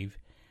believe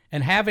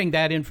and having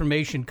that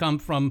information come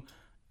from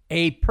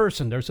a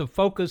person, there's a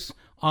focus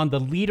on the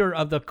leader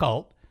of the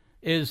cult,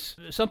 is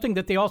something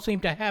that they all seem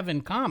to have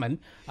in common.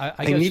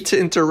 I guess... need to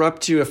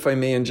interrupt you, if I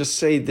may, and just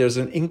say there's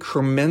an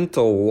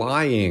incremental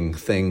lying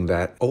thing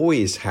that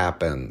always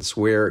happens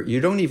where you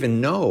don't even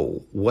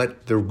know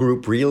what the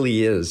group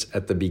really is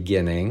at the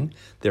beginning.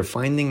 They're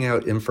finding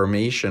out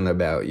information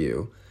about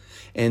you,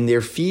 and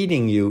they're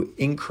feeding you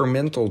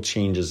incremental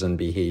changes in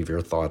behavior,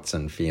 thoughts,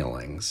 and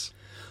feelings.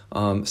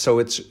 So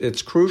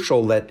it's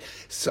crucial that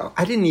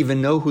I didn't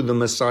even know who the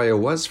Messiah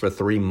was for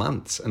 3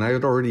 months, and I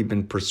had already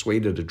been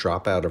persuaded to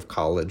drop out of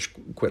college,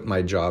 quit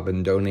my job,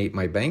 and donate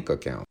my bank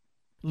account.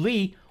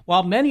 Lee,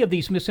 while many of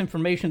these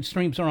misinformation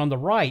streams are on the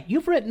right,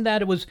 you've written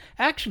that it was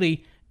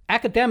actually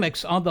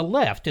academics on the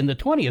left in the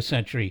 20th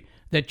century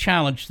that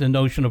challenged the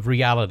notion of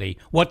reality,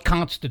 what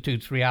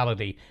constitutes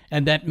reality,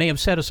 and that may have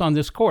set us on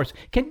this course.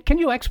 Can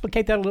you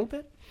explicate that a little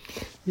bit?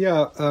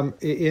 Yeah,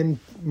 in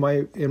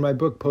my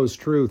book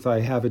Post-Truth, I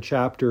have a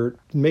chapter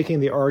making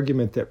the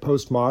argument that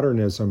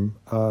postmodernism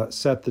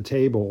set the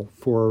table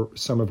for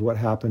some of what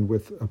happened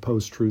with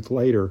post-truth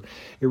later.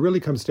 It really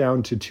comes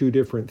down to two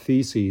different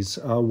theses.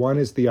 One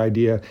is the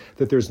idea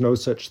that there's no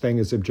such thing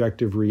as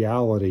objective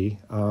reality,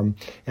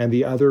 and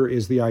the other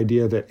is the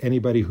idea that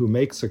anybody who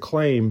makes a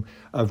claim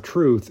of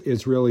truth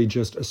is really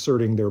just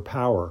asserting their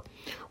power.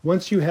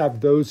 Once you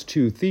have those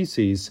two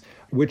theses,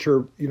 which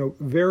are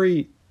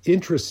very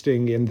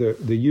interesting in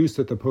the use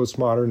that the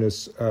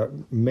postmodernists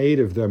made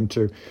of them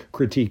to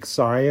critique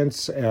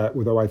science,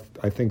 although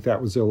I think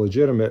that was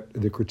illegitimate,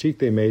 the critique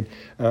they made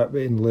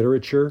in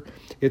literature.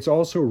 It's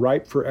also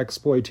ripe for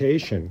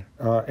exploitation.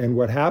 And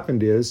what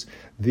happened is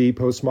the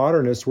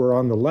postmodernists were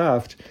on the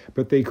left,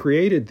 but they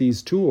created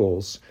these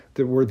tools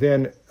that were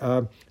then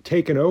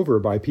taken over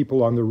by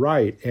people on the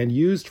right and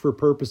used for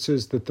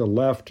purposes that the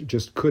left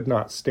just could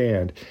not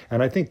stand.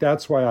 And I think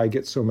that's why I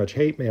get so much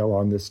hate mail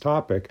on this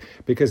topic,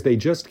 because they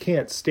just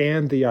can't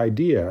stand the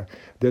idea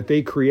that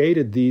they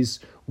created these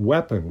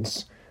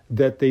weapons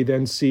that they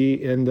then see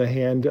in the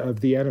hand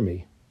of the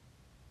enemy.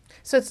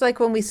 So it's like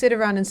when we sit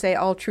around and say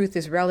all truth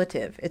is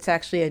relative. It's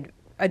actually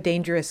a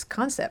dangerous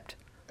concept.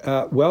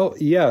 Well,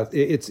 yeah,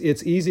 it's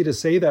easy to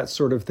say that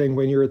sort of thing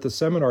when you're at the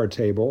seminar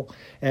table,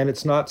 and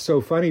it's not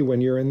so funny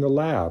when you're in the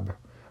lab.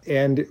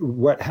 And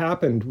what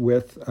happened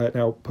with,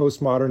 now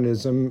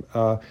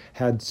postmodernism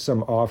had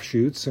some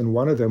offshoots, and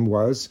one of them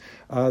was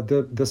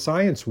the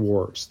science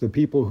wars, the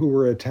people who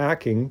were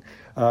attacking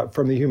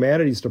from the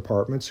humanities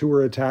departments who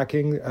were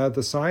attacking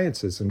the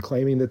sciences and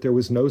claiming that there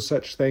was no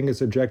such thing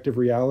as objective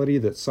reality,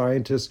 that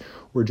scientists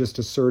were just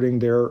asserting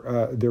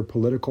their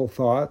political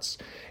thoughts.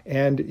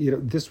 And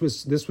this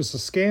was a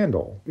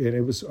scandal, and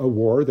it was a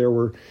war. There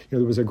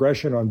was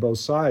aggression on both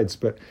sides.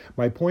 But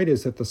my point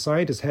is that the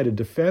scientists had to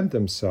defend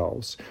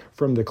themselves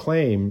from the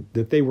claim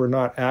that they were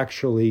not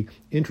actually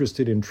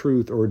interested in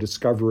truth or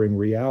discovering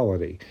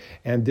reality.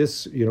 And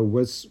this,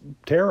 was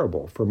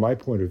terrible from my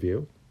point of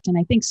view. And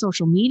I think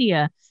social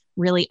media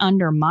really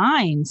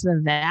undermines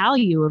the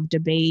value of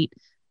debate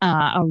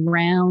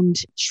around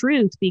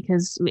truth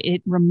because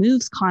it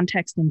removes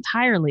context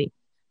entirely.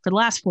 For the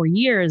last 4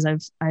 years,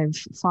 I've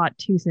fought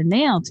tooth and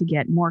nail to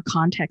get more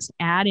context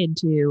added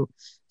to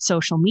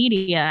social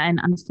media, and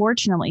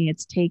unfortunately,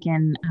 it's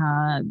taken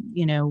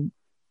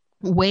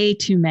way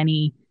too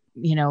many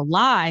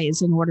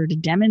lies in order to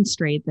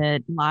demonstrate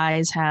that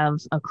lies have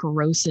a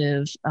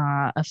corrosive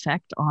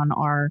effect on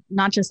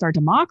not just our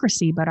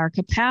democracy, but our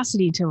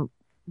capacity to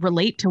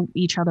relate to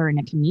each other in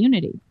a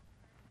community.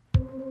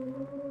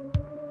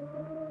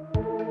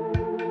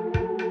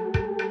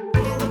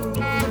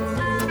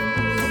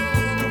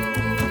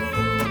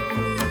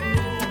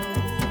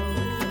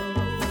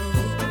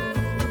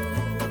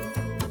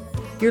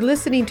 You're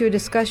listening to a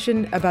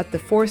discussion about the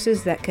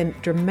forces that can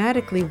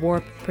dramatically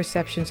warp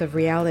perceptions of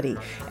reality.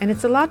 And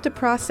it's a lot to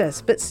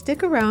process, but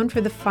stick around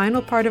for the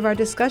final part of our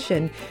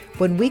discussion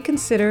when we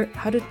consider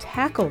how to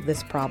tackle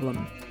this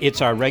problem.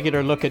 It's our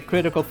regular look at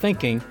critical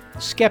thinking,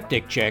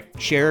 Skeptic Check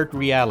Shared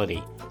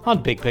Reality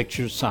on Big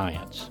Picture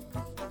Science.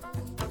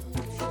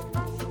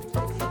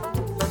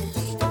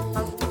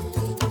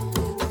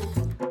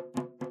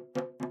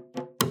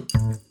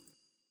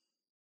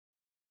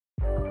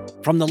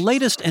 From the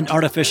latest in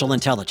artificial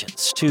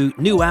intelligence to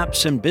new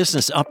apps and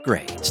business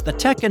upgrades, the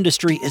tech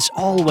industry is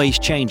always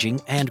changing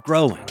and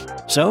growing.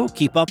 So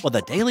keep up with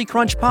the Daily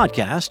Crunch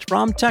podcast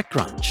from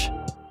TechCrunch.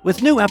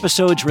 With new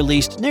episodes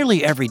released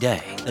nearly every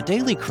day, the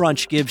Daily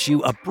Crunch gives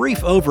you a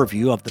brief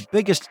overview of the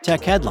biggest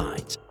tech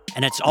headlines,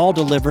 and it's all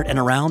delivered in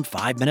around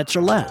 5 minutes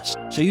or less,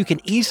 so you can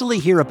easily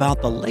hear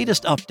about the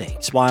latest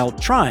updates while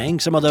trying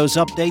some of those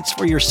updates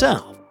for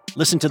yourself.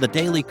 Listen to the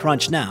Daily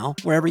Crunch now,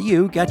 wherever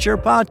you get your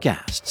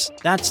podcasts.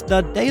 That's the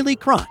Daily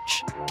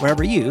Crunch,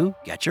 wherever you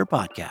get your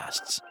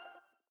podcasts.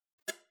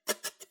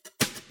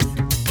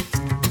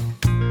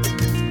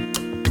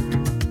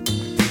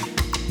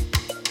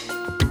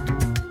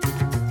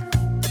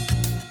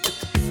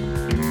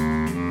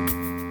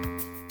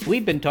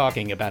 We've been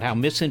talking about how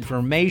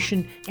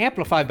misinformation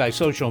amplified by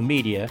social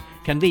media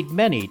can lead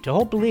many to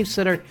hold beliefs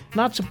that are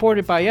not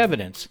supported by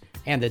evidence,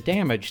 and the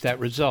damage that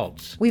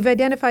results. We've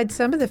identified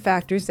some of the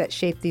factors that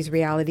shape these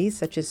realities,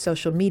 such as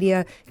social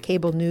media,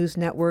 cable news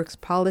networks,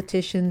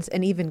 politicians,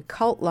 and even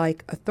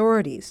cult-like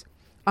authorities.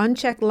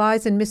 Unchecked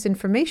lies and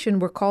misinformation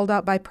were called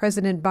out by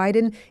President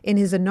Biden in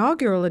his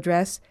inaugural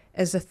address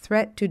as a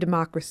threat to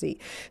democracy.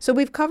 So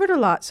we've covered a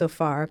lot so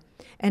far,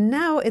 and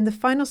now in the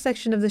final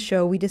section of the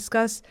show, we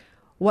discuss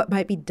what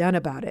might be done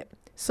about it.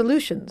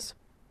 Solutions.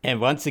 And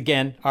once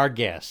again, our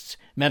guests,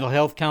 mental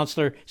health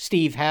counselor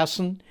Steve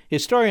Hassan,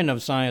 historian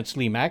of science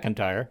Lee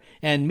McIntyre,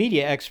 and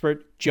media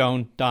expert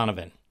Joan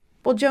Donovan.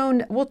 Well,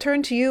 Joan, we'll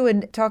turn to you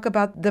and talk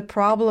about the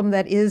problem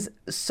that is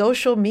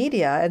social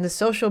media and the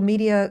social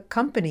media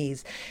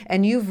companies.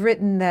 And you've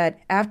written that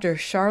after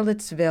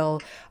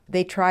Charlottesville,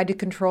 they tried to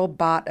control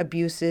bot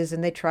abuses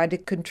and they tried to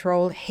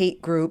control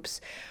hate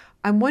groups.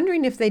 I'm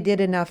wondering if they did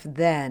enough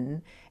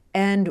then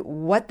and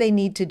what they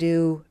need to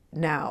do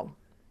now.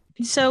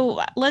 So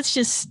let's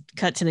just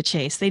cut to the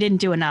chase. They didn't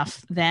do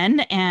enough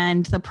then.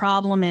 And the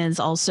problem is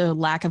also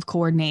lack of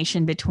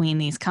coordination between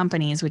these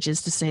companies, which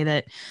is to say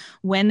that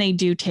when they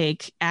do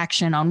take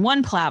action on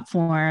one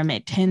platform,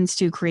 it tends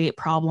to create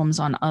problems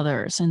on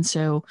others. And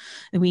so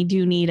we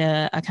do need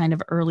a kind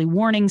of early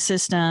warning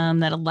system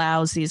that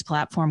allows these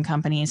platform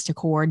companies to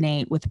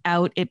coordinate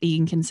without it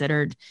being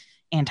considered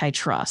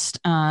antitrust.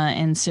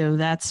 And so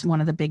that's one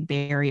of the big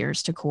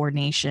barriers to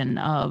coordination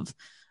of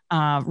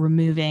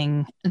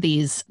removing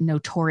these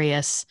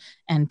notorious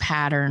and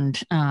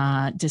patterned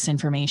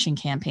disinformation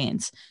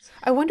campaigns.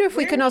 I wonder if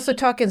we can also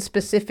talk in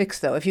specifics,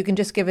 though, if you can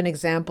just give an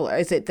example.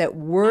 Is it that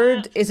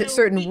is it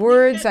certain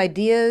words,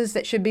 ideas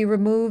that should be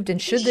removed,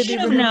 and should they be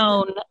removed? Should have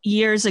known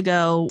years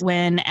ago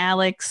when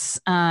Alex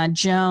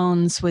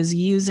Jones was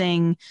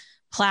using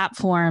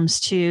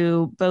platforms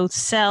to both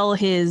sell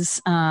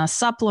his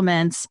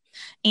supplements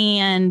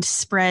and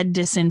spread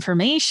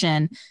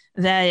disinformation,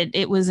 that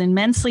it was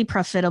immensely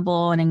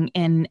profitable and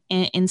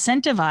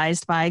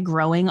incentivized by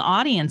growing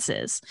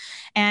audiences.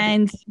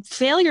 And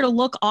failure to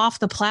look off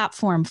the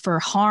platform for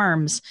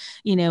harms,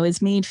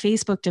 has made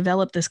Facebook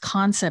develop this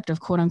concept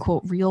of quote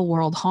unquote real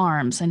world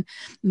harms. And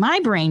my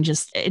brain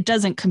it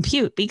doesn't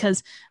compute,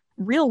 because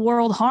real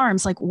world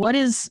harms, like what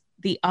is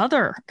the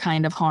other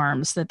kind of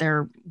harms that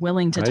they're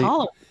willing to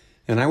tolerate?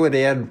 And I would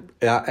add,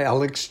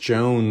 Alex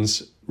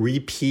Jones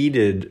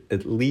repeated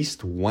at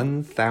least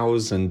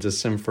 1,000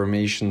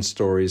 disinformation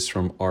stories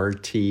from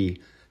RT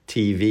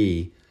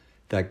TV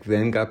that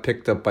then got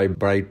picked up by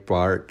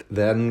Breitbart,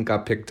 then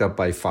got picked up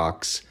by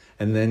Fox,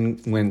 and then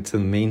went to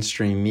the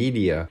mainstream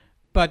media.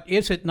 But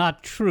is it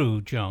not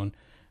true, Joan?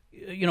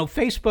 You know,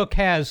 Facebook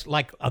has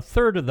like a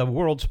third of the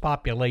world's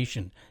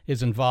population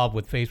is involved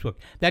with Facebook.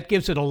 That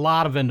gives it a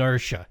lot of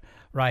inertia,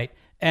 right?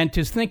 And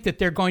to think that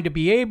they're going to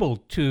be able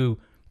to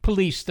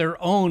police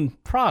their own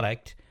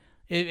product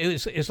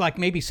is like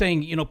maybe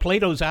saying, you know,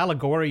 Plato's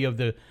allegory of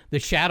the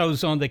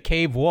shadows on the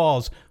cave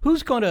walls.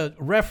 Who's going to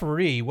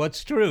referee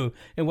what's true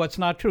and what's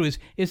not true?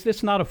 Is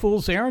this not a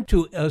fool's errand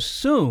to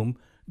assume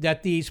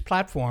that these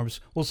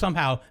platforms will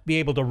somehow be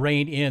able to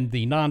rein in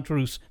the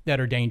non-truths that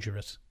are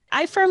dangerous?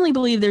 I firmly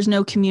believe there's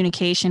no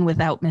communication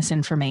without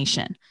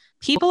misinformation.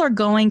 People are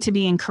going to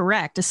be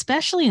incorrect,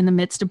 especially in the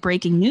midst of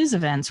breaking news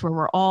events where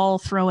we're all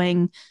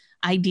throwing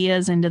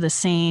ideas into the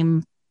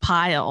same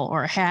pile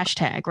or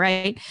hashtag,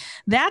 right?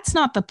 That's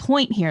not the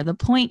point here. The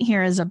point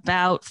here is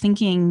about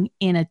thinking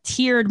in a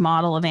tiered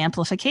model of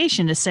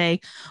amplification to say,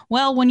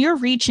 well, when you're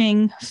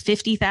reaching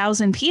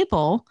 50,000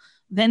 people,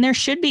 then there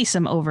should be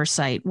some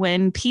oversight.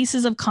 When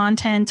pieces of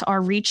content are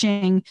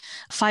reaching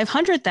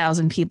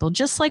 500,000 people,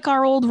 just like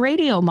our old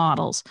radio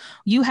models,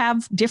 you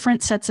have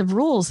different sets of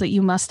rules that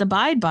you must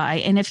abide by.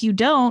 And if you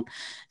don't,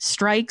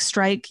 strike,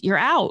 you're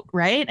out,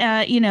 right?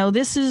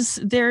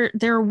 There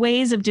are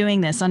ways of doing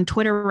this. On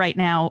Twitter right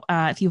now,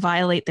 if you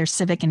violate their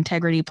civic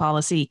integrity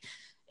policy,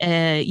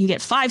 you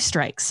get 5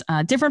 strikes,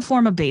 different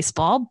form of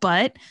baseball,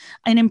 but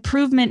an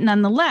improvement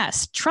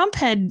nonetheless. Trump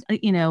had,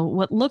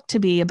 what looked to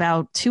be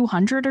about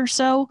 200 or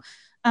so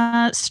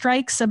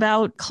strikes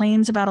about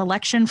claims about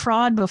election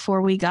fraud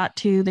before we got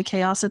to the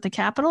chaos at the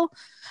Capitol.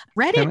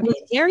 Reddit was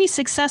very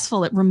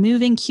successful at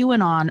removing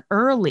QAnon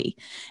early,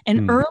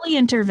 and early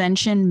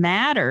intervention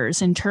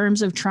matters in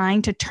terms of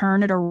trying to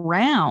turn it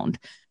around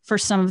for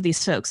some of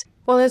these folks.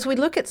 Well, as we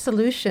look at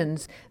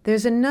solutions,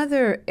 there's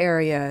another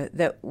area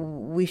that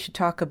we should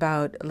talk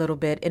about a little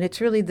bit, and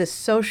it's really the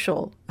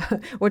social.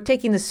 We're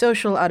taking the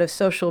social out of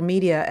social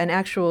media and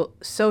actual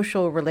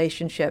social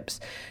relationships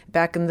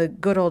back in the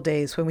good old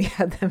days when we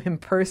had them in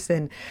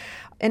person.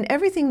 And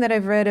everything that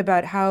I've read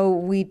about how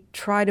we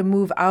try to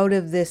move out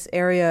of this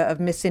area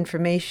of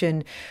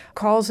misinformation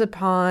calls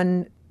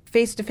upon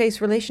face-to-face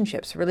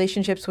relationships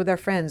with our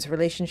friends,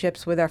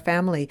 relationships with our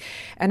family.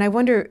 And I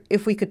wonder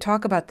if we could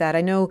talk about that.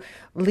 I know,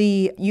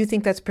 Lee, you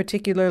think that's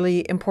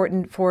particularly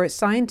important for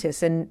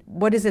scientists. And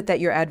what is it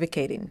that you're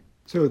advocating?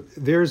 So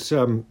there's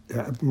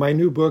my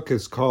new book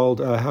is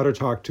called How to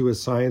Talk to a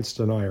Science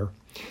Denier.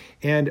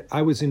 And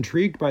I was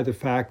intrigued by the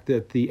fact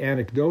that the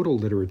anecdotal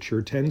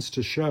literature tends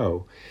to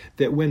show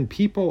that when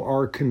people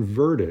are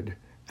converted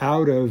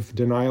out of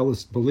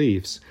denialist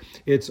beliefs,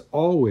 it's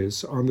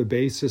always on the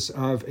basis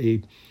of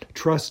a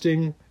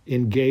trusting,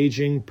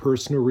 engaging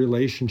personal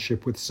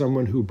relationship with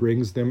someone who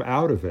brings them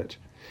out of it.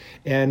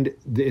 And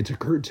it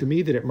occurred to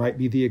me that it might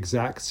be the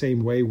exact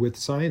same way with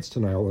science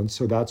denial. And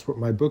so that's what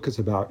my book is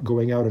about,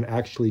 going out and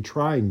actually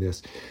trying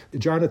this.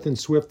 Jonathan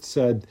Swift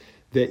said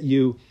that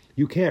you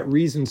can't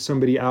reason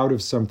somebody out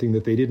of something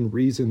that they didn't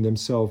reason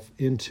themselves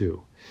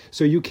into.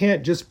 So you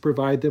can't just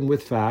provide them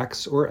with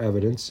facts or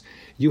evidence.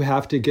 You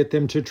have to get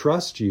them to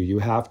trust you. You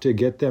have to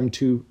get them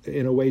to,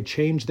 in a way,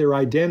 change their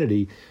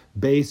identity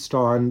based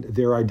on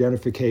their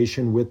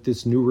identification with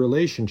this new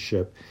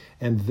relationship,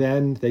 and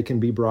then they can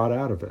be brought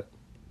out of it.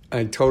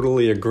 I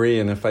totally agree.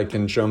 And if I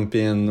can jump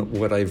in,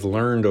 what I've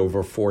learned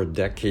over 4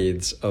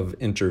 decades of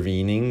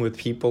intervening with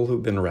people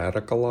who've been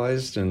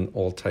radicalized in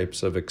all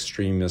types of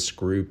extremist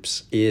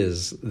groups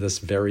is this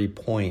very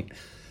point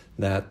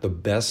that the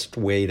best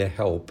way to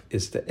help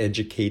is to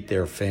educate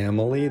their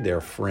family,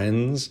 their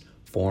friends,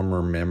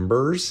 former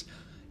members,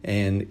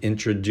 and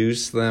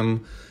introduce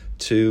them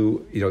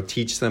to,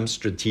 teach them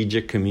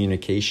strategic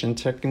communication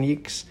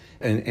techniques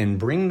and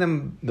bring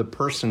them, the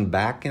person,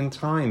 back in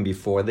time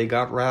before they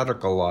got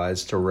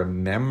radicalized, to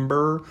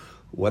remember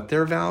what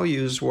their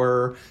values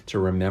were, to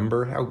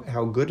remember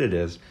how good it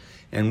is.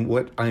 And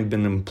what I've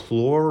been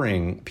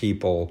imploring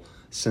people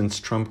since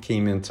Trump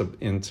came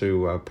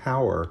into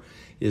power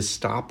is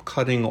stop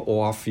cutting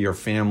off your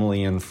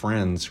family and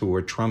friends who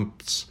are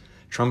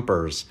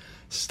Trumpers.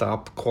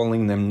 Stop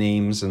calling them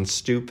names and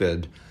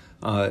stupid.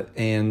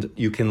 And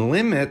you can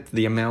limit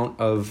the amount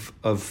of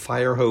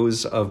fire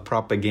hose of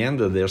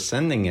propaganda they're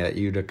sending at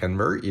you to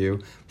convert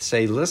you.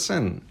 Say,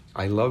 listen,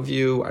 I love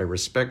you, I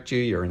respect you,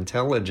 you're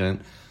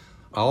intelligent.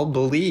 I'll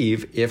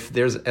believe if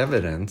there's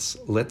evidence.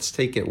 Let's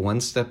take it one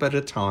step at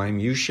a time.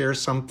 You share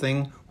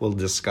something, we'll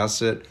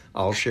discuss it.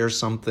 I'll share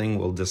something,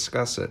 we'll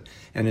discuss it.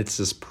 And it's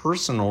this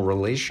personal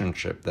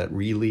relationship that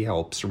really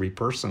helps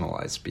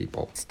repersonalize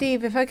people.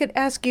 Steve, if I could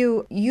ask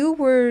you, you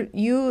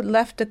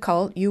left a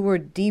cult, you were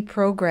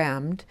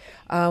deprogrammed.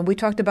 We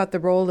talked about the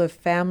role of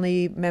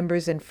family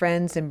members and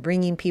friends and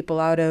bringing people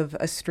out of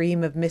a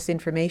stream of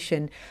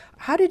misinformation.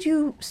 How did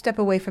you step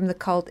away from the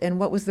cult, and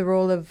what was the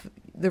role of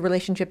the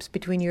relationships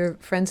between your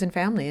friends and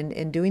family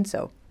in doing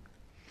so?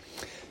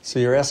 So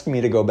you're asking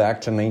me to go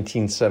back to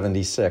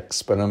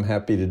 1976, but I'm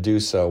happy to do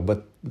so.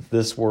 But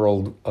this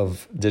world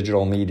of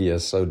digital media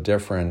is so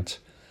different.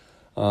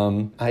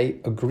 I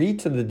agreed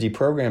to the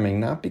deprogramming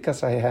not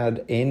because I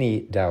had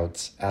any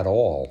doubts at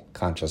all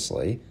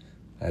consciously.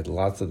 I had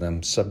lots of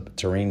them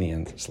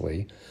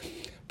subterraneously.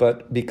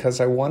 But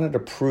because I wanted to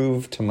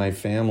prove to my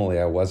family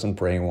I wasn't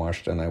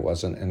brainwashed and I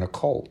wasn't in a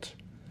cult.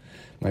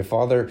 My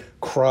father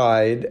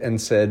cried and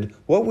said,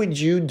 "What would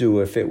you do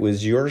if it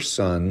was your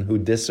son who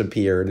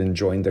disappeared and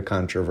joined a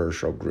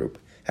controversial group?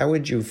 How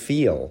would you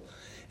feel?"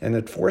 And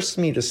it forced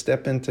me to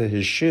step into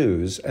his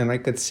shoes, and I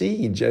could see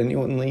he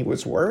genuinely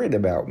was worried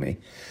about me.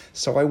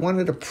 So I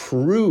wanted to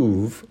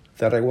prove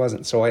that I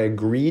wasn't. So I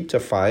agreed to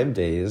 5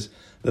 days.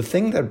 The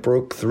thing that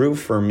broke through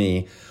for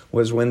me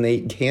was when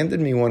they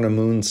handed me one of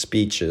Moon's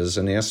speeches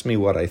and asked me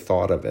what I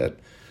thought of it.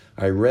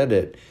 I read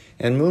it.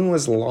 And Moon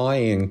was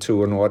lying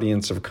to an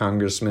audience of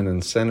congressmen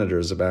and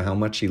senators about how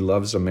much he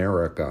loves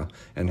America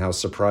and how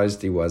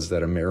surprised he was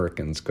that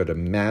Americans could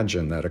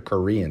imagine that a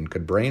Korean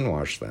could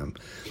brainwash them.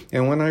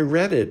 And when I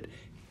read it,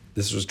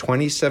 this was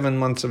 27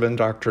 months of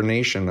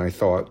indoctrination, I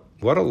thought,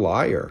 what a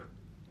liar.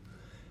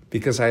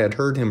 Because I had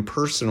heard him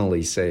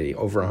personally say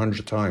over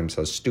 100 times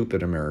how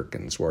stupid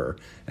Americans were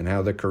and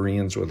how the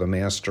Koreans were the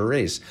master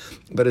race.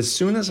 But as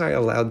soon as I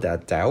allowed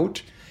that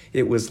doubt,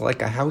 it was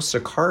like a house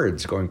of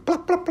cards going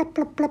plop, plop, plop,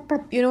 plop, plop,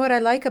 plop. You know what I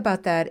like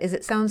about that is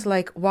it sounds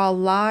like while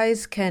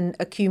lies can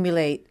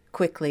accumulate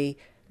quickly,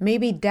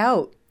 maybe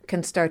doubt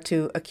can start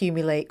to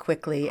accumulate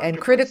quickly, and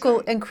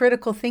 100%.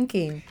 critical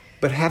thinking.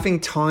 But having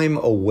time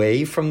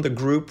away from the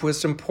group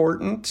was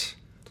important.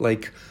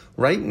 Like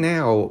right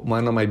now,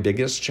 one of my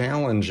biggest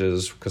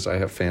challenges, because I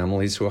have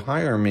families who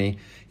hire me,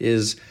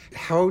 is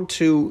how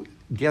to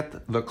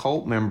get the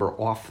cult member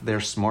off their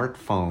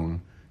smartphone,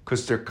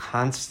 because they're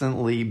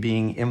constantly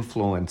being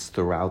influenced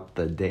throughout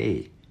the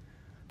day.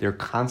 They're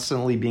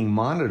constantly being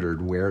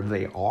monitored where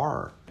they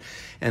are.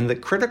 And the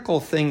critical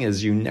thing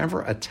is you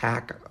never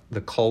attack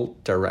the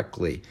cult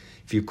directly.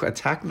 If you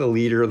attack the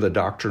leader, the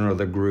doctrine, or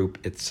the group,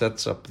 it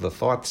sets up the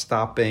thought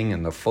stopping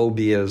and the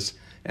phobias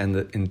and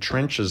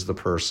entrenches the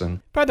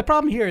person. But the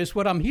problem here is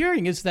what I'm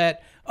hearing is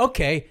that,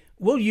 okay,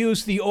 we'll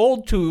use the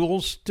old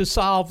tools to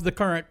solve the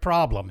current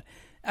problem.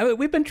 I mean,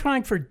 we've been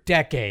trying for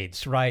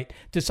decades, right,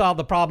 to solve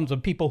the problems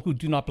of people who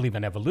do not believe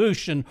in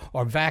evolution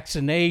or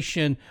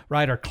vaccination,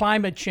 right, or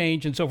climate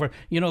change and so forth.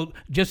 You know,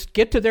 just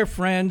get to their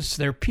friends,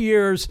 their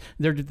peers,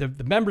 the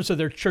members of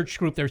their church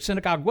group, their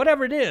synagogue,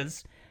 whatever it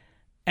is,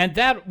 and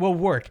that will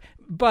work.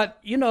 But,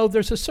 you know,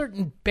 there's a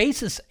certain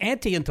basis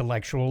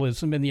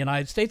anti-intellectualism in the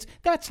United States.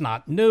 That's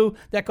not new.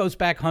 That goes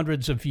back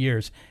hundreds of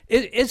years.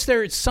 Is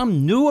there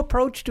some new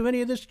approach to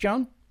any of this,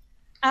 Joan?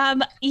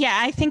 Yeah,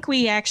 I think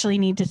we actually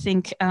need to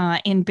think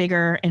in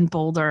bigger and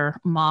bolder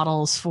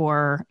models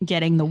for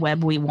getting the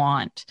web we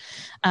want,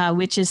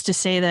 which is to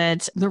say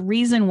that the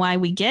reason why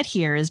we get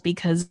here is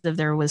because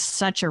there was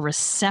such a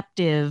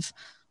receptive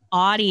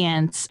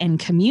audience and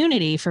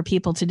community for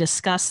people to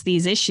discuss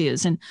these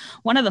issues. And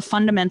one of the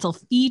fundamental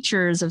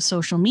features of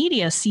social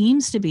media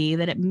seems to be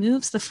that it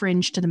moves the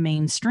fringe to the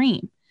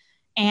mainstream.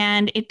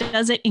 And it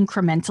does it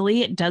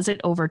incrementally, it does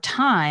it over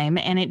time,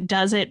 and it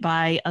does it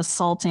by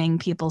assaulting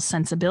people's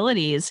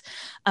sensibilities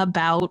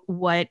about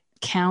what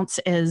counts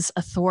as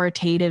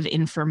authoritative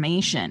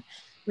information,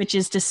 which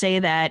is to say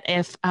that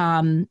if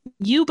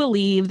you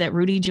believe that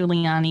Rudy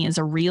Giuliani is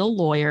a real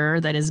lawyer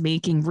that is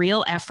making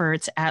real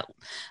efforts at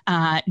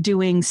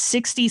doing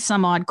 60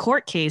 some odd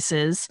court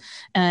cases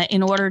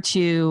in order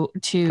to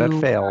That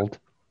failed.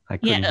 I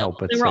couldn't help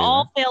but say they were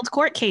all failed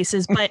court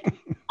cases, but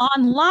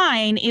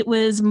online it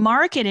was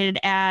marketed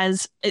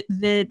as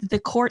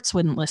the courts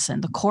wouldn't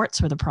listen. The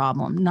courts were the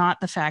problem,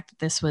 not the fact that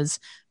this was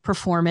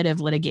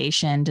performative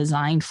litigation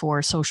designed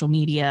for social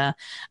media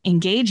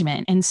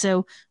engagement. And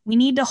so we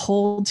need to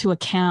hold to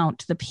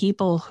account the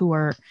people who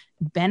are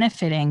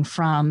benefiting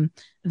from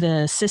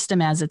the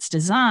system as it's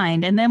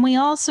designed. And then we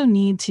also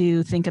need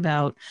to think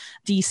about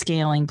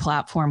descaling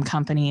platform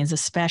companies,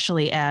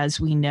 especially as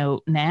we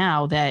note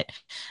now that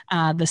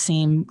the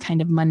same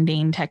kind of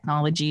mundane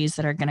technologies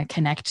that are going to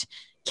connect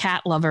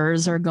cat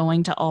lovers are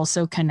going to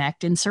also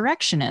connect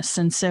insurrectionists.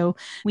 And so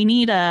we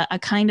need a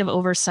kind of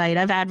oversight.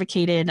 I've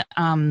advocated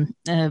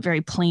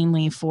very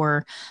plainly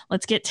for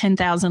let's get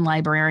 10,000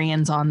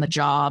 librarians on the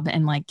job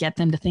and like get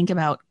them to think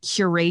about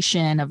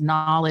curation of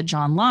knowledge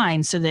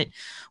online so that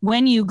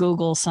when you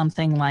Google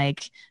something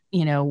like,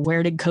 you know,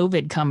 where did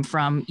COVID come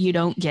from, you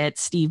don't get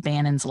Steve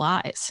Bannon's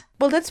lies.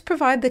 Well, let's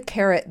provide the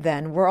carrot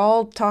then. We're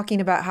all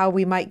talking about how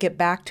we might get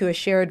back to a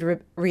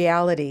shared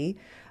reality,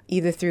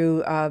 either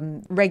through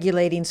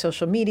regulating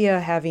social media,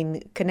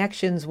 having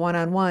connections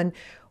one-on-one.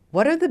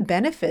 What are the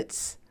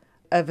benefits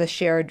of a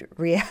shared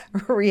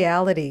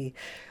reality?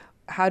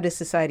 How does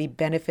society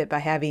benefit by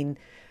having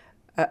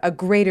a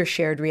greater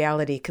shared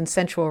reality,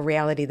 consensual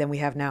reality than we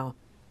have now?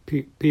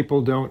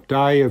 People don't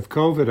die of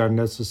COVID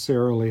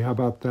unnecessarily. How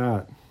about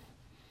that?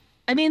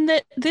 I mean,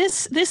 that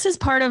this is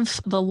part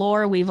of the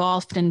lore we've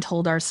often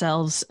told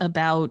ourselves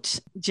about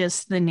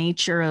just the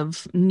nature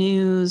of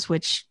news,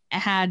 which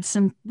had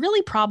some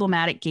really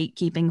problematic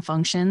gatekeeping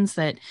functions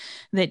that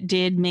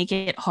did make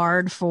it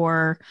hard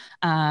for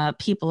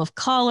people of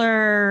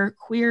color,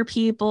 queer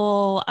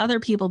people, other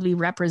people to be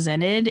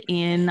represented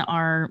in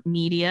our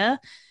media.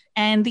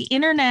 And the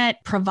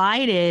internet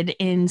provided,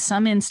 in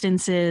some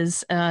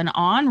instances, an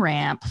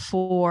on-ramp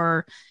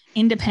for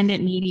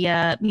independent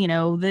media. You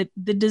know,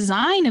 the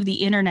design of the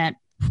internet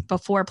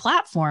before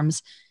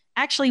platforms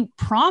actually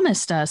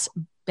promised us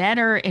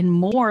better and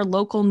more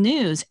local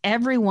news.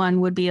 Everyone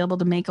would be able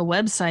to make a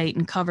website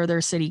and cover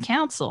their city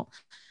council.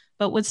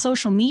 But what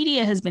social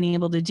media has been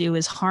able to do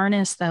is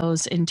harness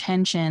those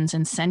intentions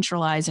and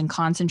centralize and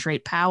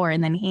concentrate power,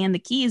 and then hand the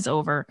keys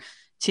over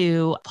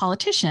to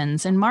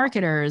politicians and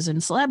marketers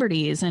and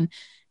celebrities.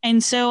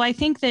 And so I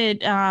think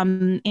that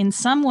in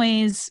some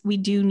ways we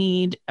do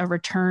need a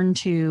return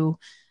to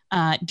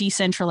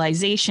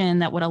decentralization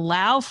that would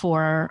allow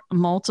for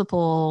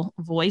multiple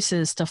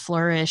voices to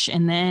flourish.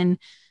 And then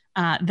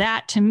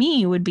that, to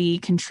me, would be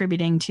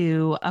contributing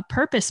to a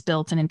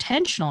purpose-built and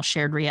intentional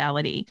shared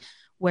reality,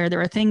 where there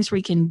are things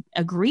we can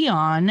agree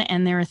on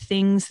and there are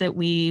things that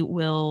we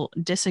will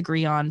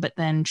disagree on, but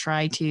then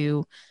try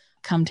to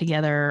come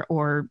together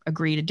or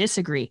agree to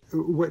disagree.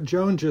 What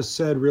Joan just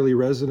said really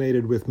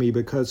resonated with me,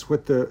 because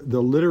what the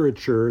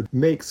literature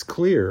makes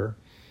clear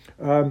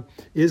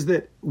is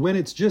that when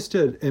it's just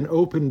an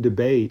open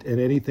debate and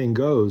anything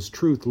goes,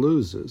 truth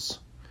loses.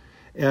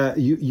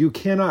 You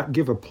cannot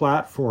give a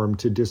platform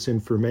to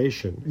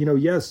disinformation. You know,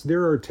 yes,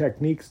 there are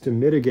techniques to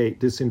mitigate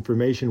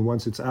disinformation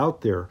once it's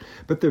out there,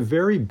 but the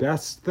very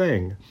best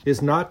thing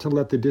is not to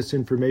let the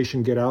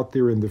disinformation get out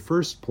there in the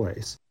first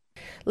place.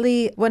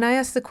 Lee, when I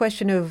asked the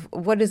question of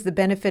what is the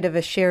benefit of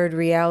a shared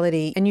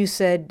reality, and you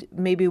said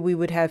maybe we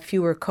would have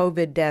fewer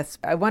COVID deaths,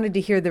 I wanted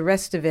to hear the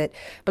rest of it.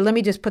 But let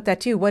me just put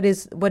that to you. What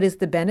is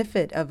the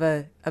benefit of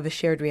a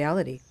shared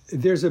reality?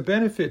 There's a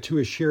benefit to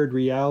a shared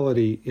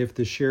reality if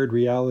the shared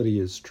reality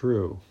is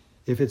true.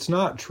 If it's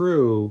not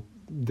true,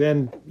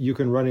 then you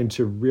can run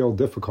into real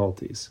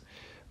difficulties.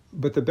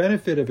 But the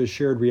benefit of a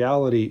shared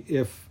reality,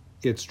 if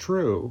it's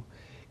true,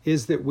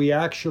 is that we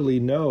actually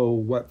know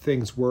what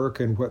things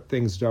work and what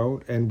things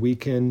don't, and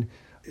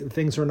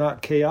things are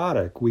not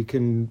chaotic. We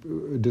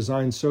can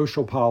design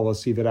social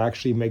policy that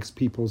actually makes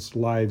people's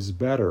lives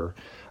better.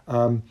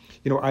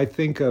 I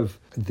think of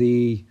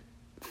the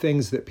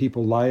things that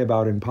people lie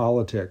about in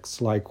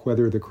politics, like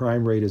whether the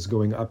crime rate is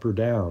going up or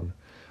down.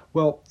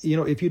 Well,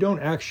 if you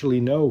don't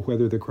actually know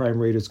whether the crime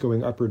rate is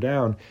going up or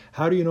down,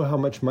 how do you know how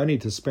much money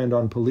to spend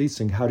on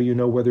policing? How do you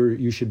know whether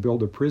you should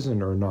build a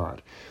prison or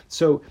not?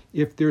 So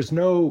if there's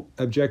no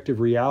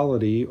objective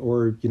reality,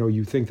 or,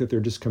 you think that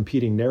they're just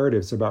competing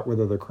narratives about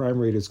whether the crime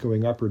rate is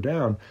going up or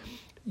down,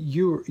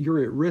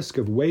 you're at risk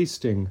of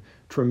wasting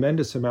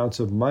tremendous amounts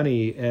of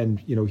money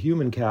and,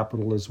 human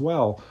capital as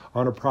well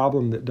on a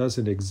problem that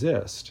doesn't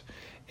exist.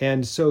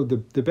 And so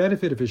the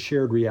benefit of a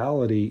shared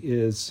reality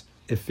is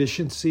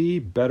efficiency,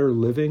 better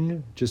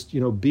living, just,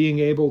 being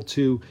able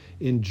to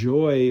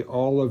enjoy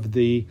all of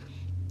the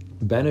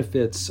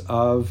benefits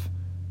of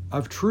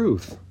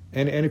truth.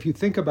 And if you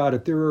think about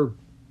it, there are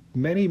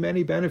many,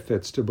 many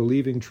benefits to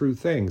believing true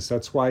things.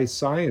 That's why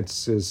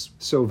science is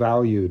so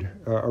valued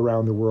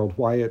around the world,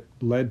 why it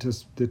led to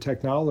the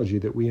technology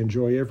that we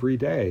enjoy every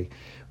day.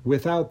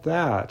 Without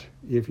that,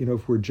 if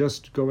we're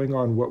just going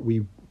on what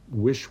we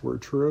wish were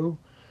true,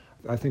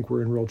 I think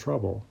we're in real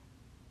trouble.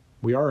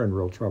 We are in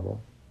real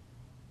trouble.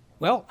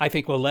 Well, I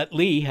think we'll let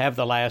Lee have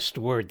the last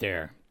word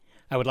there.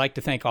 I would like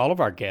to thank all of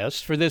our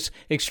guests for this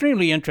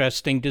extremely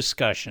interesting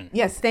discussion.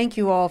 Yes, thank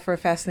you all for a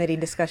fascinating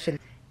discussion.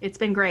 It's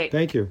been great.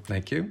 Thank you.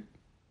 Thank you.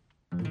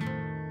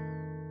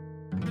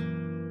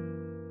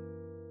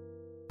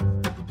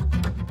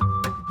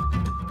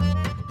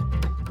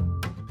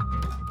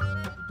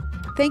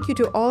 Thank you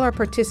to all our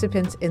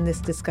participants in this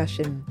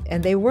discussion.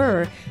 And they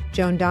were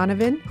Joan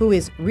Donovan, who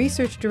is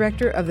Research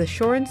Director of the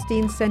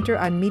Shorenstein Center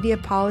on Media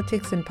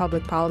Politics and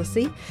Public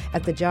Policy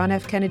at the John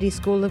F. Kennedy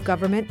School of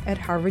Government at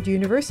Harvard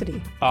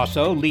University.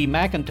 Also, Lee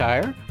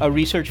McIntyre, a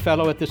Research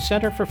Fellow at the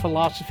Center for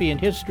Philosophy and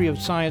History of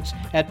Science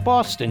at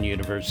Boston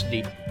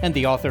University and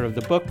the author of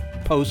the book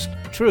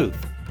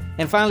Post-Truth.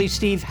 And finally,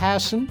 Steve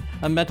Hassan,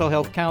 a mental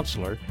health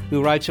counselor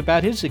who writes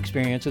about his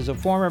experience as a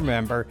former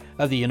member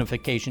of the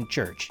Unification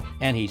Church.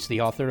 And he's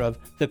the author of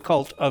The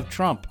Cult of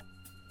Trump.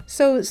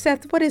 So,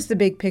 Seth, what is the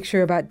big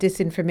picture about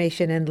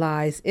disinformation and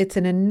lies? It's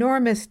an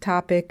enormous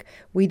topic.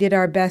 We did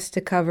our best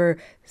to cover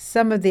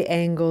some of the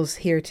angles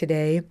here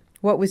today.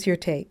 What was your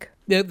take?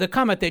 The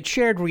comment that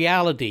shared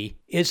reality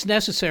is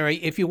necessary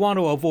if you want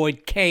to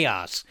avoid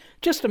chaos.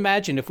 Just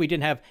imagine if we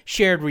didn't have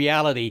shared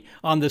reality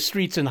on the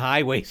streets and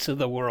highways of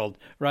the world,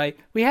 right?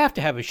 We have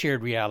to have a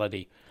shared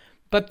reality.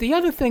 But the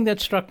other thing that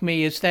struck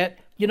me is that,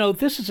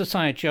 this is a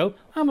science show.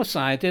 I'm a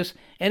scientist.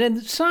 And in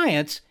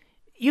science,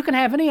 you can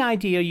have any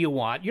idea you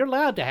want. You're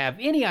allowed to have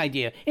any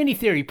idea, any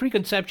theory,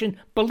 preconception,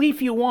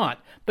 belief you want.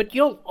 But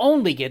you'll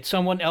only get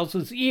someone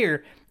else's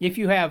ear if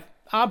you have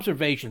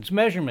observations,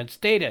 measurements,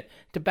 data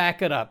to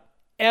back it up,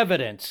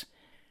 evidence.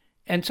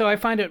 And so I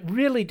find it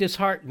really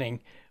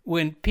disheartening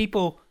when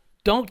people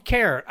don't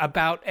care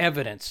about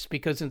evidence,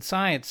 because in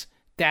science,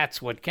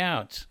 that's what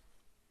counts.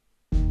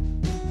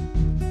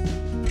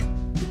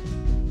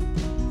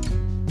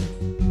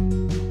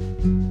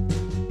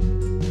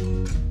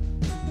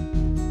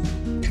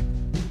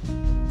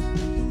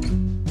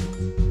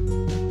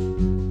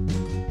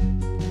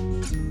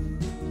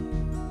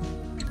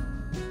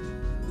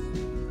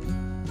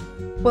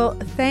 Well,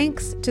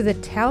 thanks to the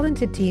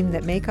talented team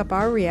that make up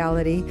our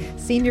reality,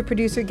 senior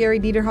producer Gary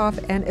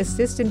Niederhoff and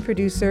assistant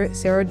producer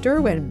Sarah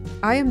Derwin.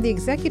 I am the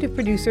executive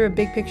producer of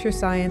Big Picture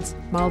Science,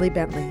 Molly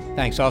Bentley.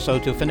 Thanks also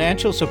to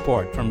financial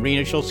support from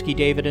Rena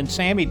Shulsky-David and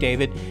Sammy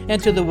David,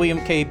 and to the William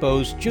K.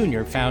 Bowes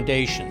Jr.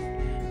 Foundation.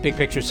 Big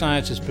Picture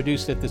Science is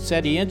produced at the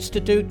SETI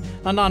Institute,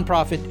 a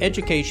nonprofit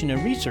education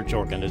and research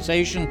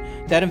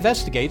organization that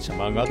investigates,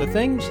 among other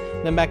things,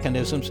 the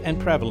mechanisms and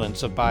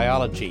prevalence of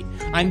biology.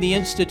 I'm the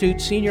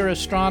Institute's senior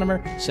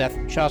astronomer, Seth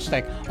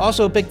Shostak.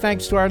 Also, big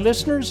thanks to our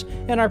listeners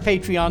and our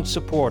Patreon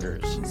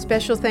supporters.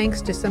 Special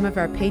thanks to some of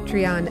our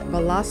Patreon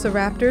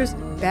Velociraptors,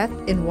 Beth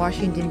in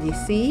Washington,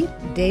 D.C.,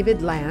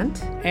 David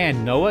Lant,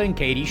 and Noah and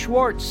Katie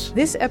Schwartz.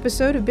 This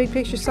episode of Big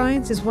Picture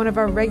Science is one of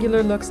our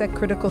regular looks at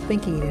critical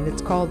thinking, and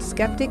it's called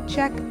Skeptic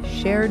Check,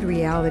 Shared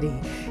Reality.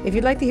 If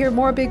you'd like to hear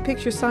more Big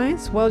Picture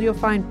Science, well, you'll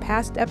find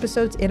past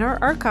episodes in our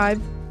archive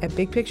at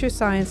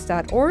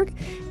bigpicturescience.org,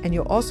 and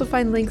you'll also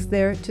find links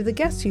there to the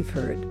guests you've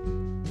heard.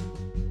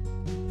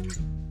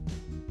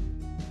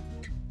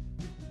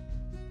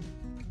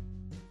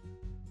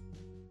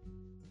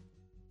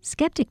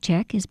 Skeptic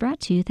Check is brought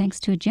to you thanks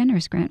to a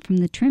generous grant from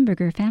the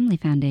Trimberger Family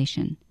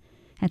Foundation.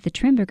 At the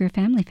Trimberger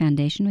Family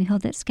Foundation, we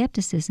hold that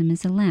skepticism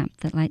is a lamp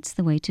that lights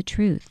the way to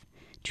truth.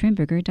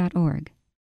 Trimberger.org.